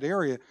within that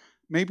area.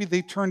 Maybe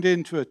they turned it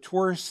into a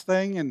tourist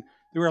thing and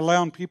they were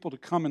allowing people to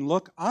come and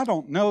look. I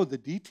don't know the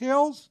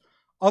details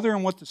other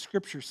than what the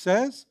scripture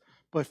says,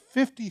 but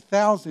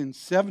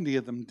 50,070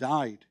 of them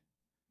died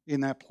in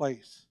that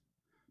place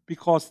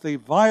because they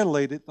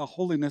violated the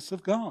holiness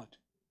of God.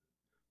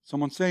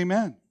 Someone say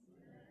amen.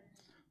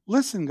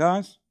 Listen,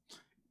 guys,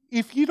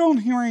 if you don't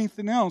hear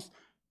anything else,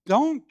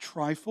 don't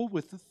trifle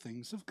with the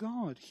things of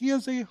God. He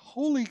is a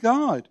holy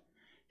God.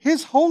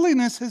 His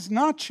holiness has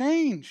not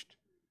changed.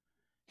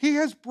 He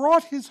has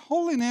brought His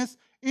holiness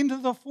into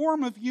the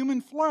form of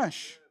human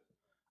flesh.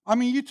 I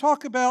mean, you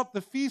talk about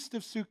the Feast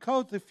of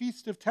Sukkot, the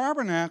Feast of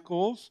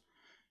Tabernacles.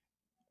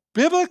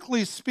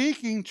 Biblically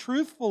speaking,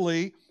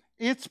 truthfully,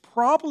 it's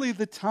probably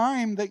the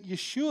time that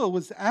Yeshua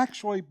was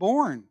actually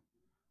born,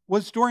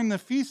 was during the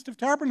Feast of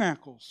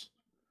Tabernacles.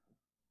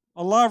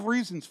 A lot of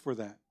reasons for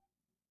that.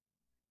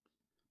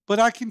 But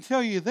I can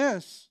tell you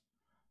this,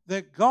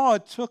 that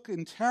God took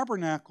and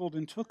tabernacled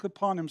and took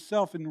upon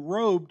himself and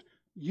robed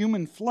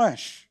human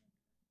flesh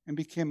and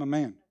became a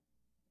man.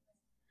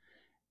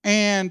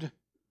 And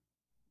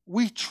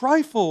we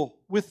trifle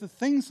with the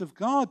things of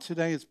God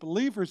today as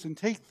believers and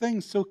take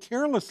things so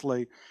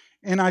carelessly.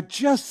 And I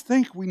just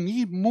think we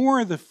need more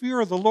of the fear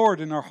of the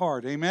Lord in our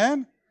heart.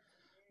 Amen?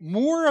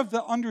 More of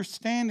the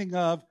understanding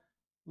of,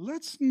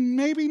 let's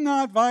maybe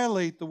not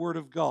violate the Word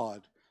of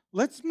God.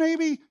 Let's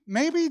maybe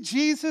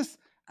Jesus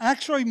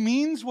actually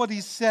means what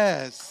he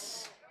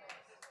says.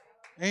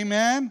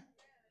 Amen?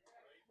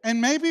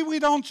 And maybe we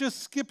don't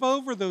just skip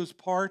over those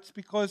parts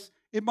because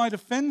it might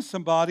offend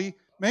somebody.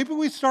 Maybe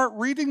we start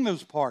reading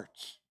those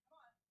parts.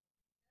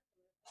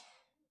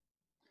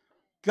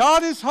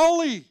 God is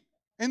holy,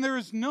 and there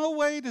is no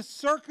way to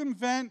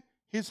circumvent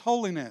his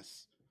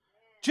holiness.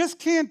 Just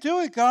can't do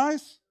it,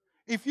 guys.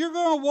 If you're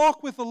going to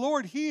walk with the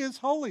Lord, he is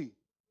holy.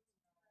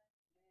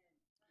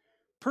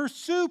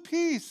 Pursue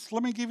peace.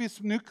 Let me give you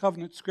some New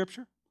Covenant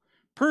scripture.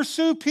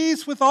 Pursue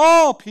peace with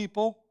all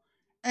people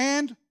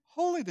and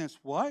holiness.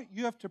 What?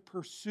 You have to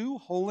pursue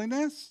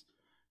holiness?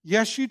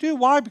 Yes, you do.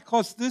 Why?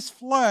 Because this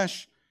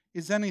flesh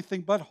is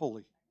anything but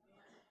holy.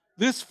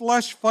 This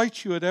flesh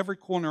fights you at every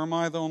corner. Am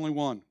I the only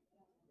one?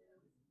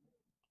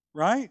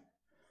 Right?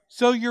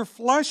 So your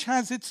flesh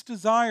has its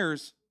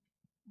desires,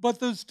 but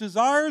those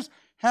desires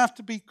have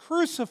to be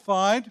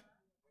crucified,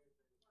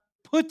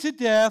 put to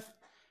death,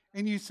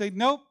 and you say,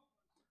 nope,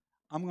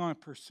 I'm going to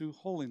pursue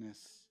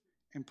holiness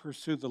and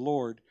pursue the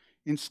Lord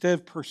instead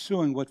of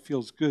pursuing what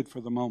feels good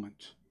for the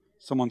moment.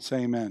 Someone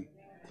say amen.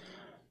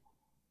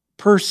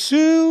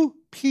 Pursue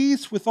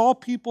peace with all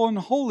people and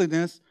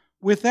holiness,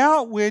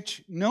 without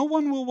which no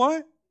one will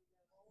what?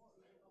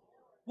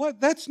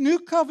 What? That's New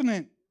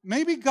Covenant.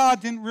 Maybe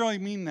God didn't really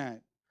mean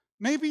that.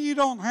 Maybe you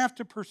don't have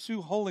to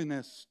pursue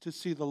holiness to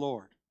see the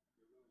Lord.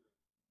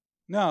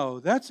 No,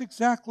 that's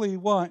exactly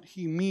what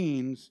he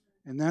means,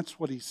 and that's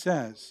what he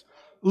says.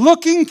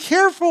 Looking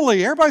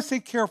carefully. Everybody say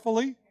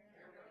carefully.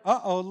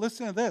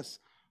 Listen to this.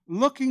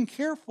 Looking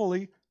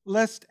carefully,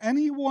 lest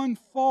anyone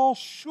fall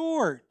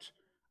short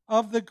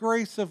of the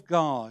grace of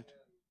God.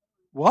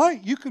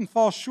 What? You can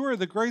fall short of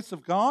the grace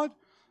of God?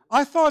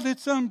 I thought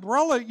it's an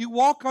umbrella you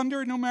walk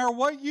under no matter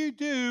what you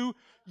do.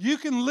 You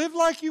can live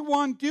like you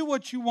want, do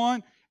what you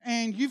want,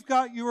 and you've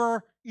got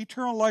your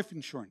eternal life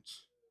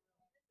insurance.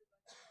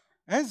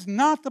 That's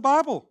not the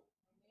Bible.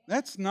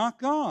 That's not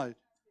God.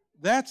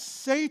 That's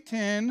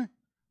Satan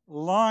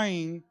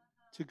lying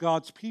to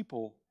God's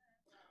people.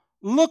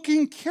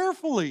 Looking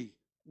carefully,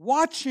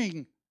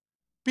 watching,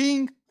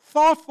 being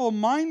thoughtful,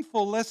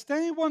 mindful, lest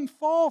anyone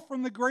fall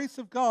from the grace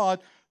of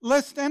God,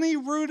 lest any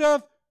root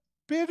of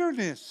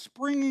bitterness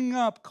springing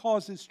up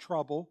causes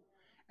trouble,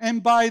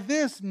 and by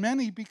this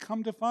many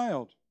become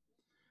defiled.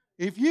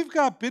 If you've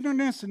got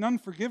bitterness and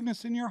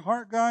unforgiveness in your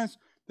heart, guys,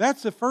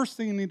 that's the first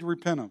thing you need to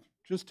repent of.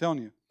 Just telling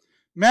you.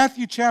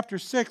 Matthew chapter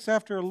 6,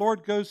 after the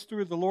Lord goes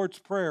through the Lord's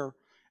Prayer,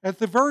 at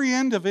the very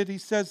end of it, he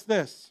says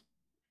this.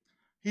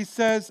 He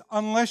says,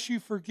 unless you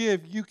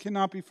forgive, you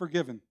cannot be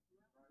forgiven.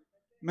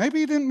 Maybe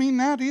he didn't mean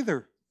that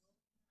either.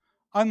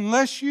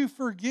 Unless you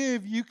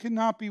forgive, you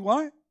cannot be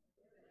what?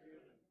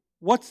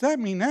 What's that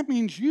mean? That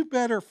means you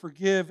better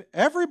forgive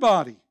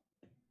everybody.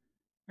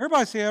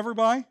 Everybody say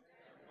everybody.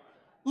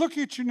 Look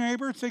at your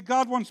neighbor and say,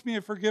 God wants me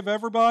to forgive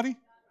everybody.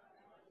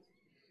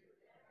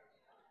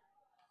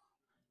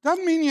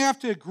 Doesn't mean you have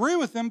to agree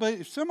with them, but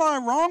if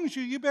somebody wrongs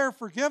you, you better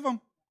forgive them.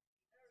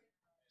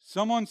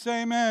 Someone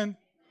say amen.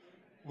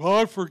 Well,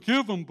 I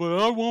forgive them, but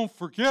I won't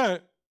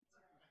forget.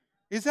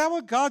 Is that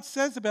what God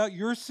says about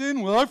your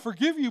sin? Well, I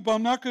forgive you, but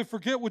I'm not going to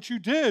forget what you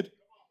did.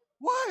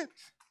 What?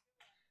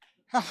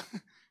 How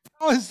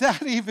does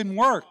that even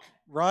work,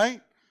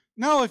 right?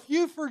 No, if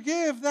you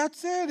forgive,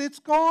 that's it. It's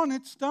gone.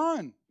 It's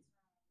done.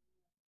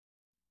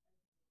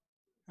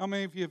 How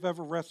many of you have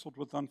ever wrestled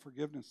with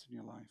unforgiveness in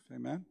your life?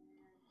 Amen?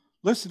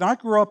 Listen, I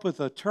grew up with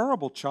a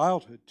terrible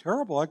childhood.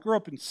 Terrible. I grew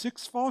up in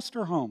 6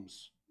 foster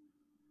homes.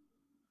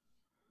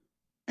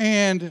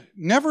 And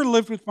never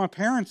lived with my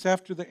parents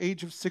after the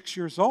age of 6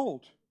 years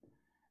old.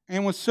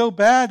 And was so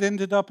bad,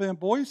 ended up in a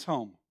boys'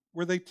 home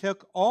where they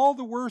took all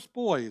the worst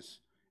boys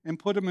and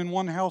put them in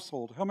one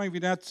household. How many of you,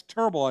 that's a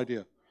terrible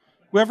idea?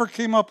 Whoever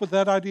came up with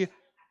that idea,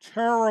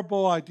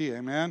 terrible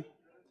idea, man.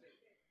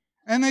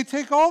 And they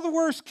take all the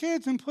worst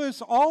kids and put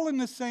us all in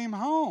the same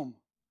home.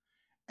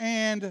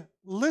 And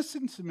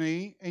listen to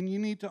me, and you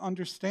need to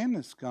understand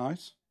this,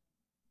 guys,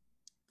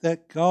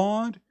 that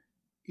God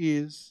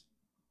is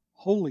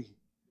holy.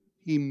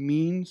 He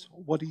means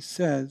what he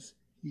says.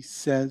 He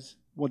says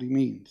what he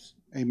means.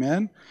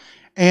 Amen?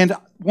 And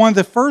one of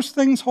the first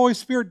things Holy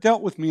Spirit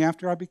dealt with me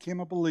after I became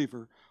a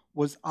believer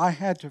was I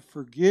had to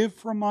forgive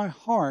from my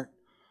heart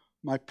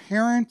my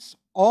parents,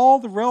 all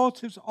the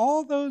relatives,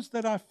 all those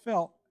that I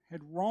felt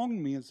had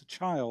wronged me as a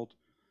child.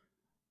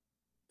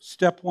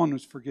 Step one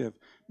was forgive.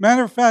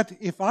 Matter of fact,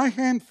 if I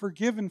hadn't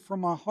forgiven from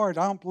my heart,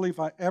 I don't believe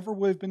I ever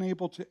would have been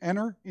able to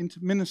enter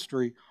into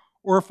ministry.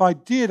 Or if I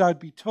did, I'd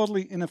be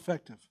totally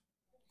ineffective.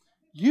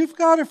 You've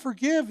got to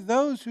forgive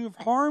those who have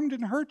harmed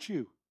and hurt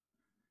you.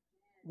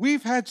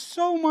 We've had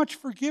so much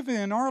forgiven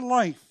in our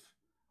life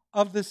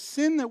of the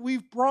sin that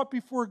we've brought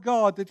before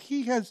God that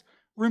He has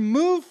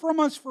removed from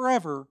us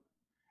forever,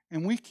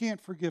 and we can't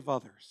forgive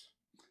others.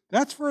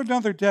 That's for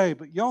another day,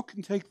 but y'all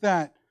can take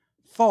that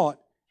thought.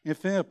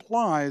 If it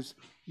applies,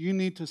 you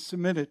need to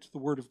submit it to the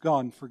Word of God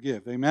and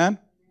forgive. Amen?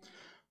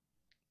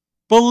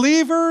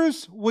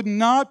 Believers would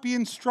not be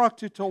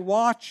instructed to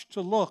watch,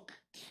 to look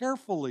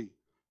carefully,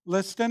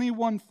 lest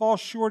anyone fall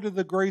short of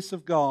the grace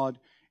of God,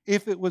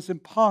 if it was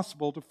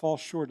impossible to fall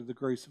short of the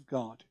grace of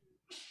God.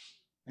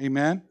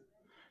 Amen?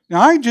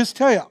 Now, I just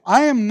tell you,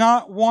 I am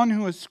not one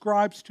who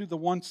ascribes to the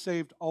once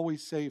saved,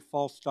 always saved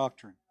false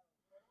doctrine.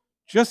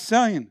 Just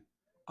saying.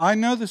 I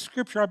know the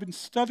Scripture. I've been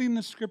studying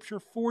the Scripture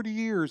 40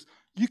 years.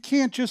 You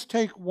can't just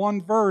take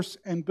one verse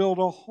and build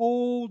a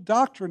whole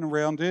doctrine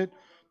around it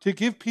to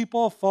give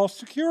people a false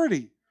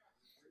security.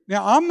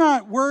 Now, I'm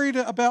not worried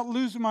about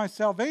losing my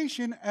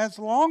salvation as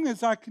long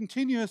as I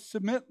continue to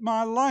submit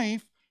my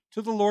life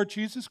to the Lord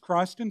Jesus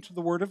Christ and to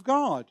the Word of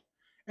God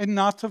and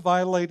not to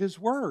violate His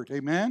Word.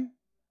 Amen?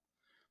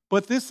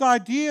 But this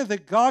idea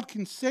that God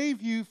can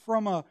save you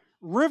from a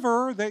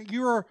river that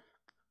you're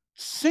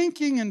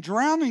sinking and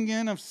drowning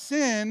in of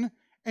sin,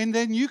 and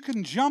then you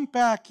can jump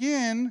back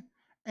in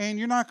and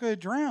you're not going to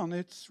drown,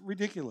 it's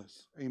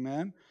ridiculous.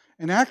 Amen?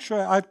 And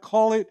actually,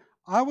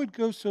 I would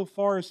go so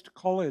far as to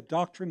call it a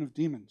doctrine of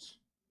demons,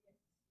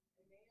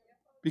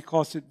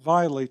 because it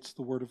violates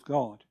the Word of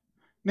God.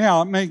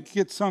 Now, it may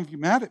get some of you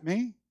mad at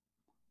me.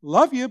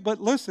 Love you, but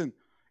listen,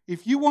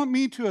 if you want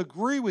me to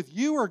agree with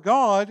you or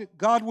God,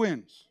 God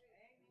wins.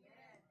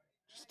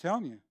 Just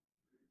telling you.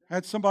 I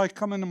had somebody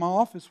come into my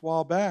office a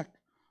while back.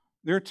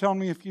 They're telling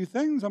me a few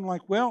things. I'm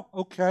like, well,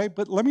 okay,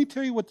 but let me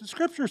tell you what the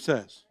Scripture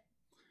says.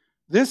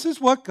 This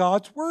is what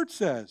God's Word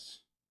says.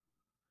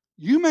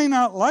 You may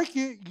not like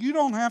it. You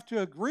don't have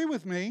to agree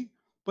with me,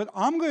 but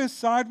I'm going to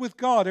side with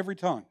God every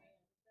time.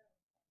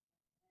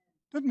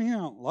 Doesn't mean I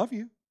don't love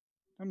you.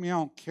 Doesn't mean I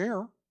don't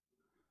care.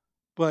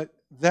 But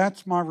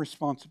that's my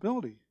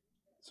responsibility.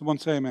 Someone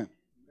say amen.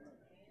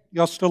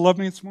 Y'all still love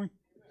me this morning?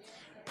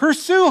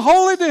 Pursue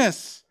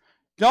holiness.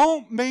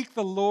 Don't make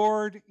the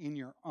Lord in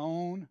your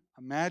own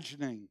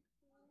imagining.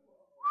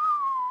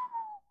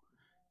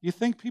 You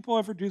think people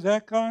ever do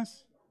that,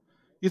 guys?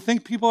 You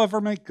think people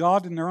ever make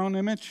God in their own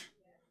image?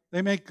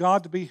 They make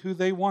God to be who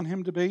they want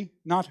Him to be,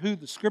 not who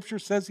the Scripture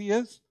says He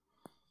is,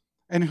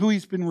 and who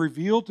He's been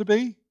revealed to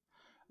be.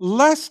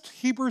 Lest,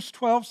 Hebrews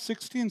 12,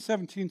 16,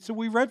 17. So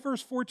we read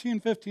verse 14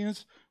 and 15.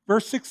 It's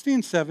verse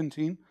 16,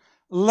 17.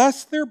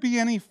 Lest there be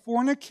any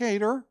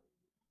fornicator,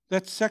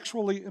 that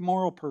sexually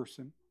immoral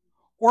person,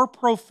 or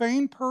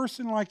profane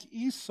person like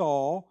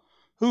Esau,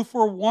 who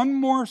for one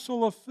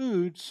morsel of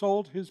food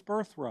sold his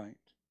birthright.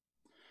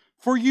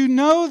 For you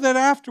know that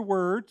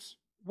afterwards,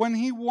 when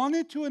he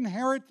wanted to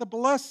inherit the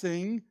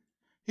blessing,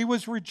 he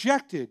was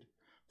rejected,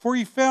 for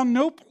he found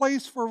no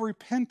place for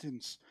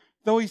repentance,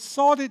 though he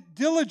sought it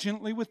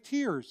diligently with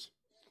tears.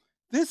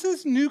 This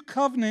is New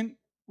Covenant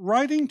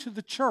writing to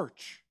the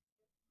church.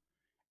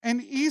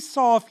 And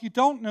Esau, if you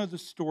don't know the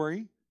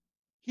story,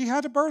 he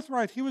had a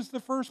birthright. He was the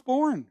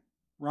firstborn,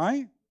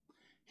 right?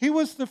 He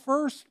was the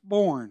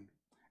firstborn.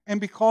 And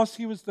because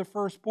he was the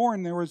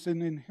firstborn, there was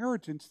an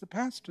inheritance that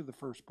passed to the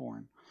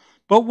firstborn.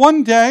 But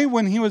one day,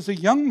 when he was a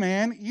young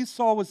man,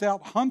 Esau was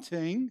out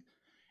hunting,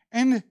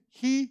 and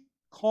he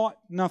caught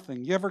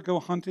nothing. You ever go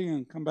hunting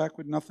and come back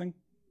with nothing?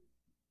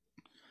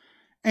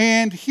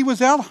 And he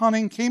was out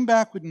hunting, came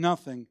back with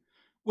nothing.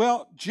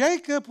 Well,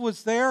 Jacob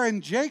was there,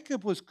 and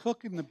Jacob was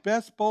cooking the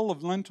best bowl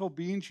of lentil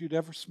beans you'd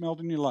ever smelled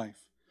in your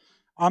life.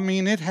 I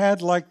mean, it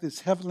had like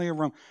this heavenly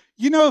aroma.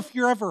 You know, if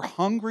you're ever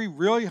hungry,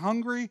 really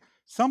hungry,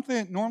 something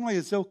that normally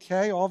is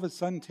okay, all of a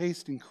sudden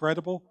tastes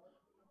incredible.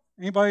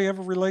 Anybody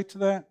ever relate to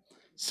that?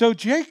 So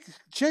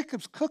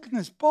Jacob's cooking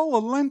this bowl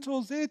of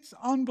lentils. It's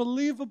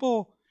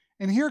unbelievable.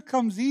 And here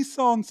comes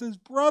Esau and says,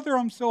 brother,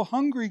 I'm so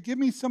hungry. Give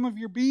me some of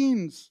your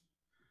beans.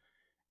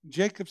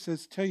 Jacob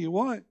says, tell you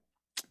what,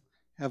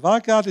 have I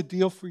got a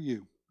deal for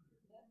you?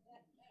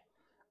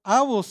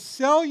 I will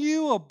sell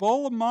you a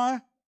bowl of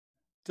my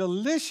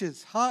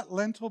delicious hot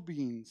lentil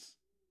beans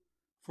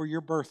for your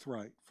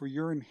birthright, for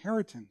your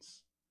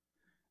inheritance.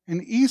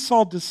 And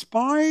Esau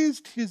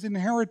despised his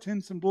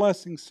inheritance and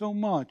blessing so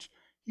much,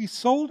 he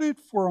sold it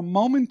for a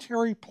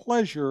momentary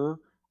pleasure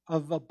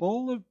of a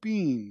bowl of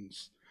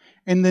beans.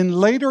 And then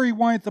later he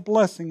wanted the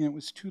blessing, and it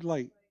was too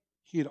late.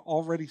 He had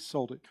already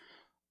sold it.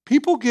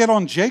 People get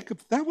on Jacob.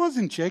 That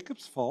wasn't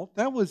Jacob's fault.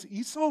 That was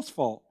Esau's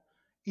fault.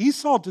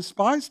 Esau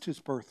despised his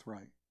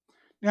birthright.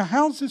 Now,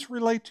 how does this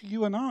relate to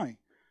you and I?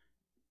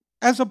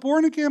 As a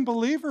born-again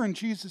believer in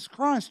Jesus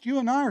Christ, you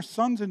and I are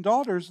sons and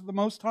daughters of the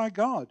Most High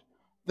God.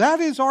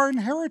 That is our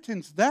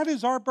inheritance. That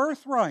is our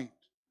birthright.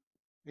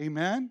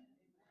 Amen?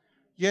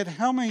 Yet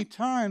how many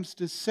times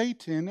does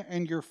Satan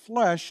and your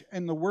flesh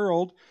and the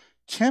world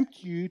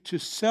tempt you to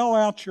sell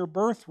out your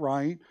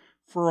birthright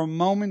for a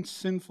moment's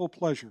sinful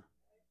pleasure?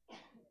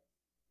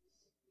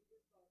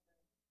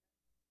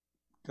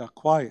 Got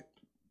quiet.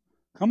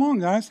 Come on,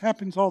 guys.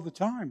 Happens all the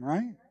time,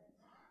 right?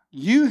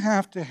 You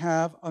have to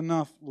have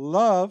enough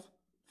love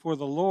for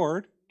the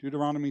Lord.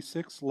 Deuteronomy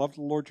 6, love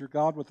the Lord your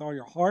God with all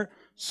your heart,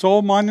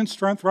 soul, mind, and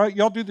strength, right?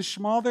 Y'all do the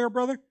Shema there,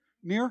 brother?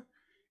 Near?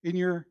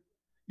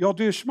 Y'all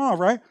do the Shema,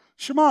 right?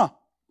 Shema.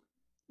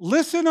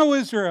 Listen, O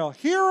Israel.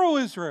 Hear, O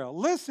Israel.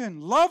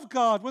 Listen. Love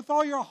God with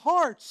all your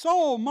heart,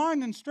 soul,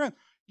 mind, and strength.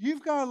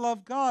 You've got to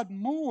love God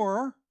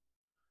more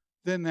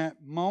than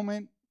that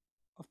moment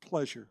of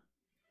pleasure,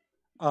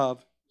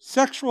 of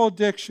sexual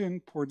addiction,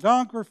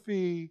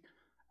 pornography,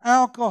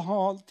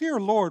 alcohol, dear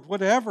Lord,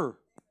 whatever.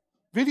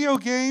 Video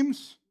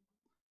games.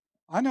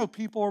 I know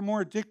people are more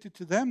addicted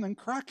to them than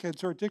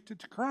crackheads are addicted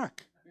to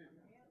crack.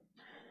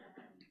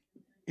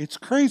 It's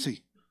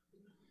crazy.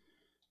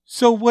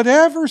 So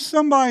whatever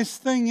somebody's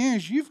thing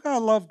is, you've got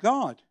to love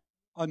God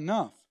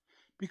enough.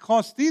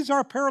 Because these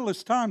are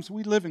perilous times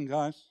we live in,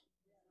 guys.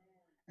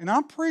 And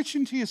I'm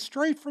preaching to you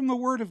straight from the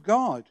Word of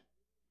God.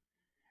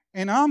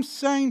 And I'm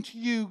saying to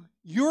you,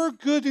 your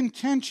good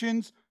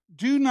intentions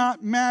do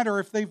not matter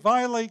if they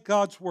violate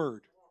God's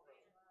Word.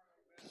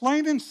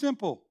 Plain and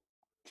simple.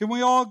 Can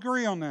we all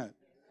agree on that?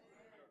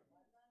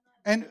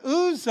 And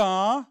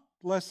Uzzah,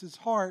 bless his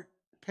heart,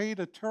 paid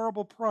a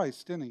terrible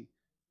price, didn't he?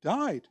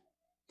 Died.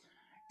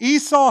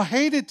 Esau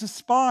hated,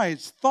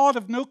 despised, thought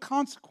of no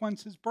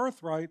consequence his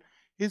birthright,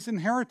 his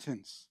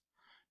inheritance.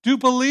 Do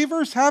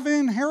believers have an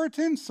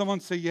inheritance? Someone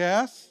say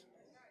yes.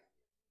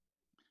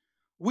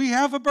 We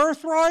have a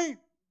birthright?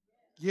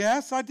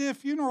 Yes, I did a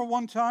funeral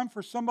one time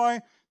for somebody.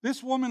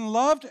 This woman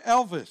loved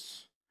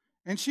Elvis.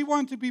 And she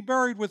wanted to be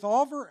buried with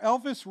all of her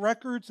Elvis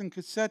records and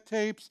cassette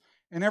tapes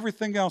and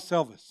everything else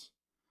Elvis.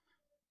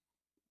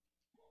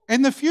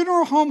 And the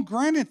funeral home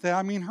granted that.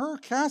 I mean, her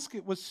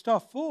casket was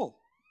stuffed full.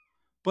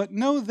 But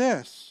know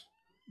this,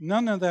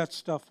 none of that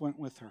stuff went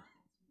with her.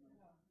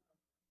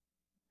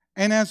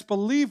 And as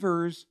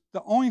believers,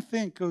 the only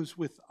thing that goes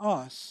with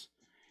us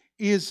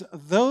is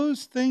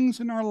those things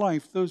in our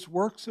life, those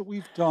works that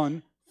we've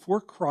done for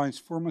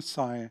Christ, for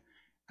Messiah,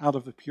 out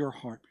of a pure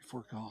heart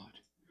before God.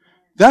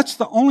 That's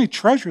the only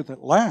treasure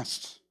that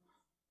lasts.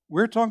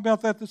 We're talking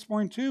about that this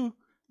morning too.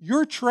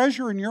 Your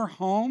treasure in your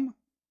home,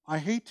 I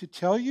hate to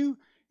tell you,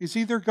 is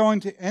either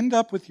going to end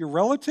up with your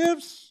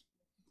relatives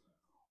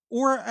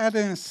or at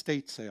an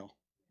estate sale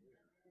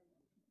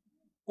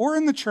or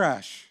in the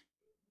trash.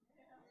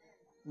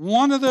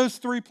 One of those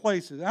three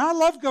places. And I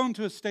love going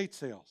to estate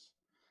sales.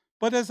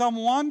 But as I'm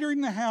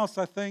wandering the house,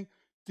 I think,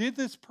 did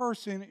this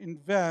person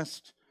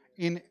invest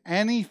in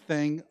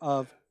anything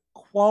of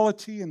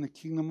quality in the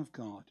kingdom of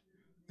God?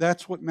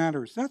 That's what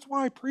matters. That's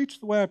why I preach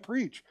the way I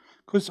preach.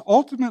 Because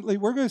ultimately,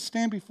 we're going to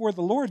stand before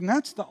the Lord, and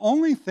that's the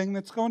only thing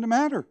that's going to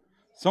matter.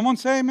 Someone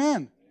say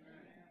amen.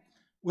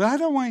 Well, I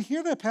don't want to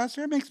hear that,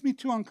 Pastor. It makes me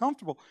too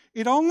uncomfortable.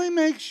 It only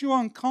makes you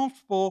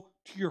uncomfortable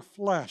to your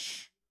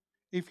flesh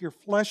if your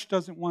flesh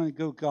doesn't want to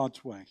go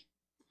God's way.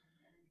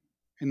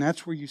 And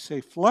that's where you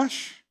say,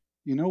 flesh,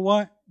 you know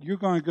what? You're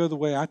going to go the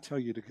way I tell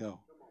you to go.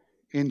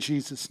 In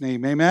Jesus'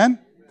 name, amen?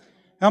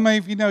 How many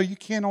of you know you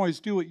can't always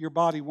do what your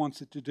body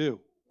wants it to do?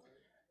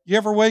 You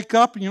ever wake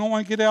up and you don't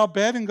want to get out of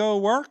bed and go to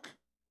work?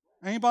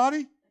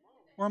 Anybody?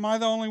 Or am I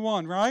the only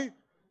one, right?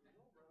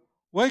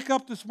 Wake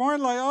up this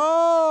morning like,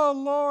 oh,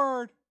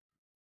 Lord.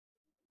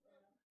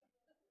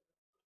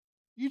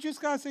 You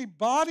just got to say,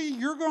 body,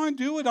 you're going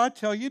to do what I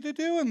tell you to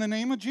do in the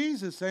name of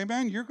Jesus.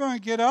 Amen. You're going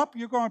to get up.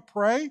 You're going to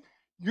pray.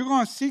 You're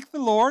going to seek the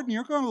Lord. And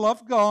you're going to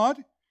love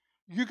God.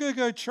 You're going to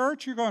go to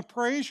church. You're going to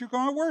praise. You're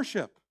going to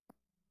worship.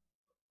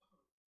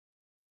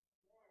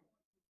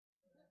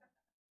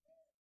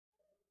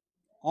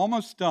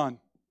 Almost done.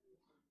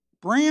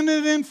 Bringing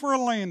it in for a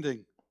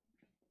landing.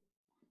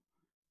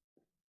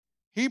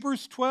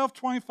 Hebrews 12,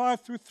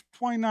 25 through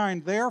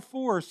 29.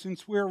 Therefore,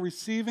 since we are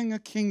receiving a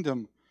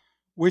kingdom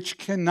which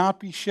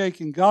cannot be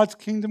shaken, God's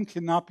kingdom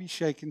cannot be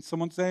shaken.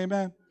 Someone say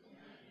amen.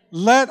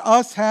 Let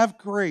us have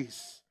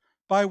grace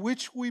by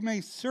which we may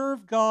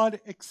serve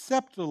God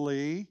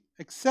acceptably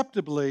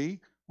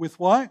with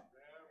what?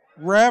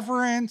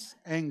 Reverence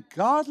and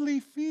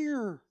godly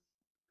fear.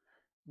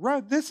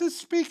 This is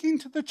speaking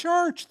to the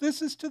church.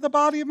 This is to the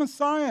body of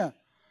Messiah.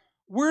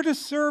 We're to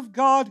serve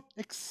God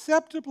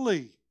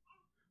acceptably,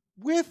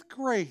 with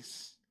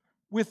grace,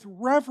 with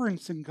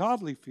reverence and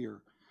godly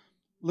fear.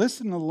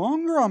 Listen, the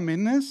longer I'm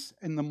in this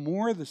and the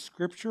more the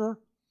Scripture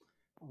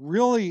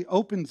really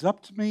opens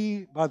up to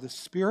me by the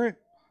Spirit,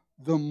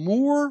 the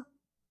more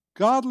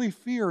godly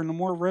fear and the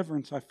more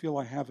reverence I feel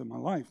I have in my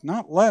life.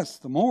 Not less,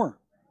 the more.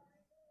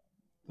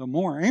 The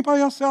more.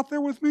 Anybody else out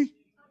there with me?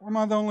 Or am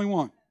I the only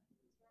one?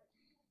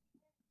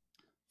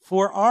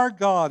 For our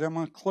God, I'm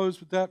going to close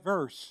with that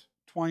verse,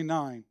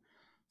 29.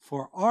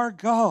 For our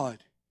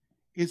God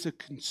is a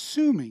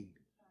consuming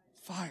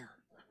fire.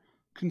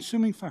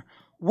 Consuming fire.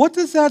 What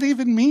does that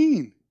even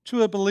mean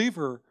to a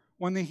believer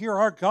when they hear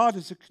our God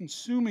is a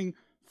consuming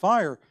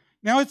fire?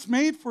 Now, it's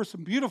made for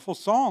some beautiful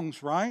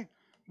songs, right?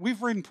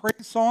 We've written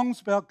praise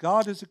songs about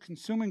God as a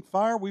consuming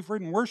fire. We've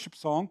written worship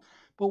songs.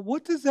 But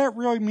what does that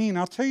really mean?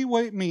 I'll tell you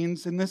what it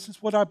means, and this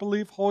is what I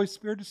believe Holy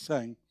Spirit is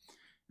saying.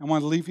 I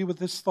want to leave you with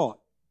this thought.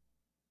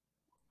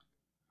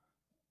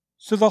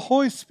 So the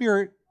Holy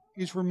Spirit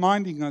is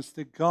reminding us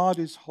that God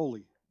is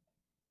holy.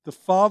 The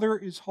Father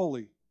is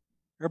holy.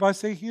 Everybody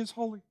say He is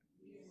holy.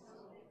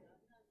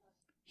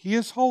 He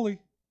is holy.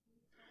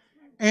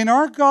 And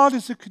our God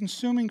is a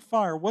consuming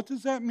fire. What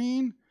does that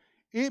mean?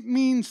 It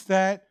means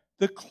that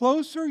the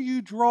closer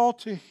you draw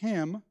to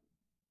Him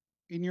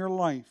in your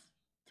life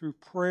through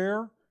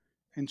prayer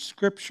and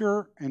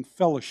Scripture and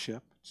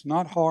fellowship, it's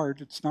not hard,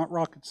 it's not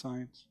rocket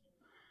science.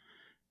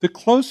 The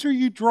closer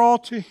you draw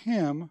to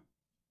Him,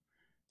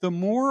 the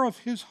more of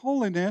His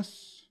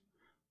holiness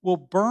will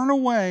burn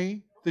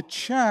away the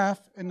chaff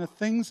and the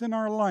things in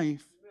our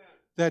life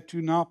that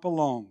do not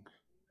belong.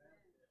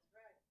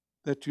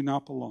 That do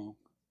not belong.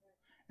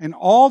 And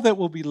all that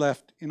will be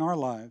left in our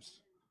lives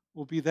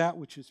will be that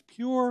which is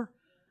pure,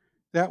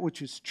 that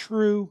which is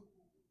true,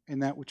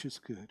 and that which is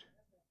good.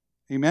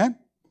 Amen?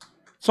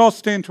 So I'll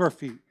stand to our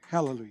feet.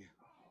 Hallelujah.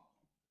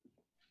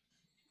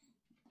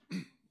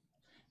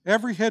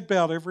 Every head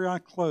bowed, every eye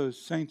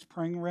closed, saints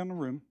praying around the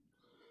room.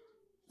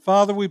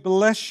 Father, we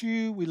bless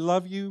you. We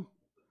love you.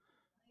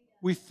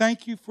 We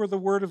thank you for the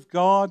word of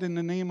God in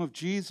the name of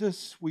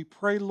Jesus. We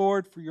pray,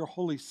 Lord, for your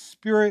Holy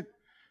Spirit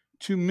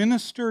to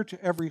minister to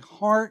every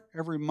heart,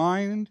 every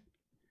mind,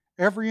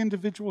 every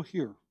individual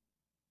here.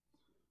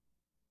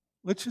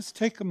 Let's just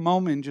take a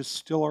moment and just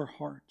still our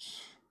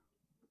hearts.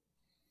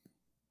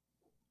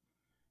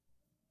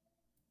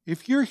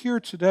 If you're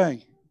here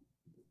today,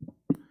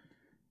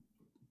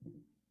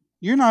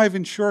 you're not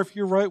even sure if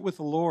you're right with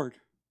the Lord.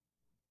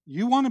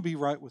 You want to be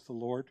right with the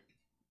Lord.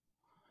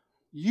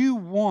 You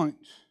want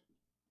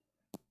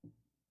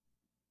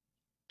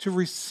to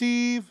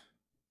receive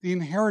the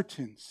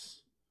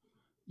inheritance.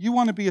 You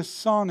want to be a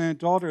son and a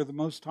daughter of the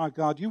Most High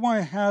God. You want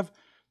to have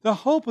the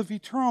hope of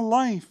eternal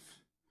life.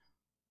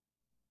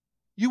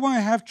 You want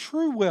to have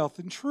true wealth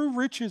and true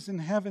riches in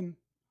heaven.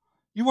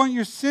 You want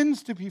your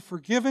sins to be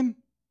forgiven.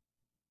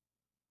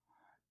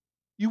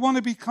 You want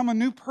to become a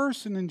new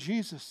person in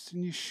Jesus,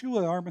 in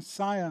Yeshua, our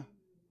Messiah.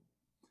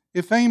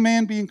 If any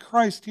man be in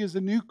Christ, he is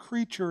a new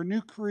creature, a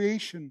new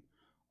creation.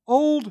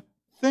 Old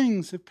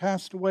things have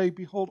passed away.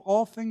 Behold,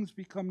 all things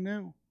become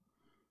new.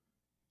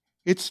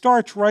 It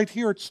starts right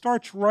here. It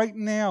starts right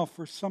now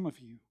for some of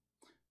you.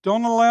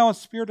 Don't allow a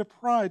spirit of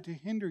pride to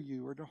hinder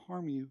you or to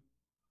harm you.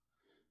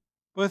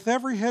 But with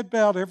every head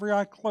bowed, every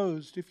eye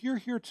closed, if you're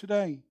here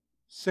today,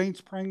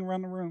 saints praying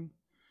around the room,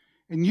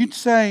 and you'd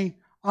say,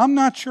 I'm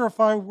not sure if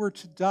I were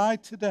to die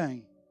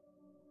today,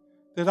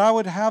 that I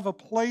would have a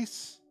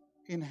place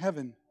in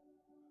heaven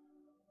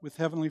with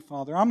Heavenly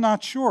Father. I'm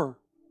not sure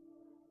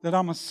that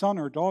I'm a son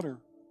or daughter,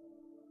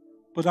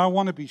 but I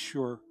want to be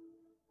sure.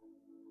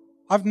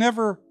 I've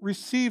never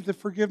received the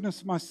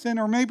forgiveness of my sin,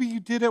 or maybe you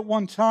did at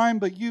one time,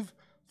 but you've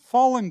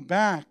fallen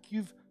back.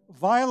 You've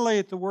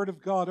violated the Word of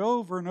God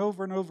over and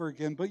over and over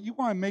again, but you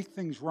want to make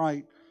things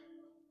right.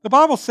 The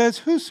Bible says,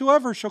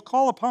 whosoever shall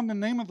call upon the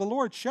name of the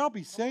Lord shall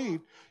be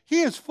saved.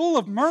 He is full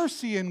of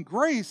mercy and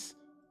grace.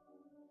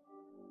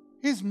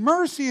 His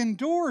mercy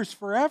endures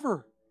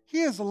forever.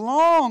 He is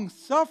long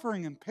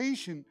suffering and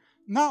patient,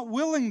 not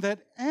willing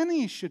that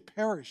any should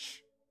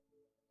perish.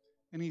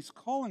 And He's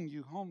calling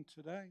you home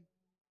today.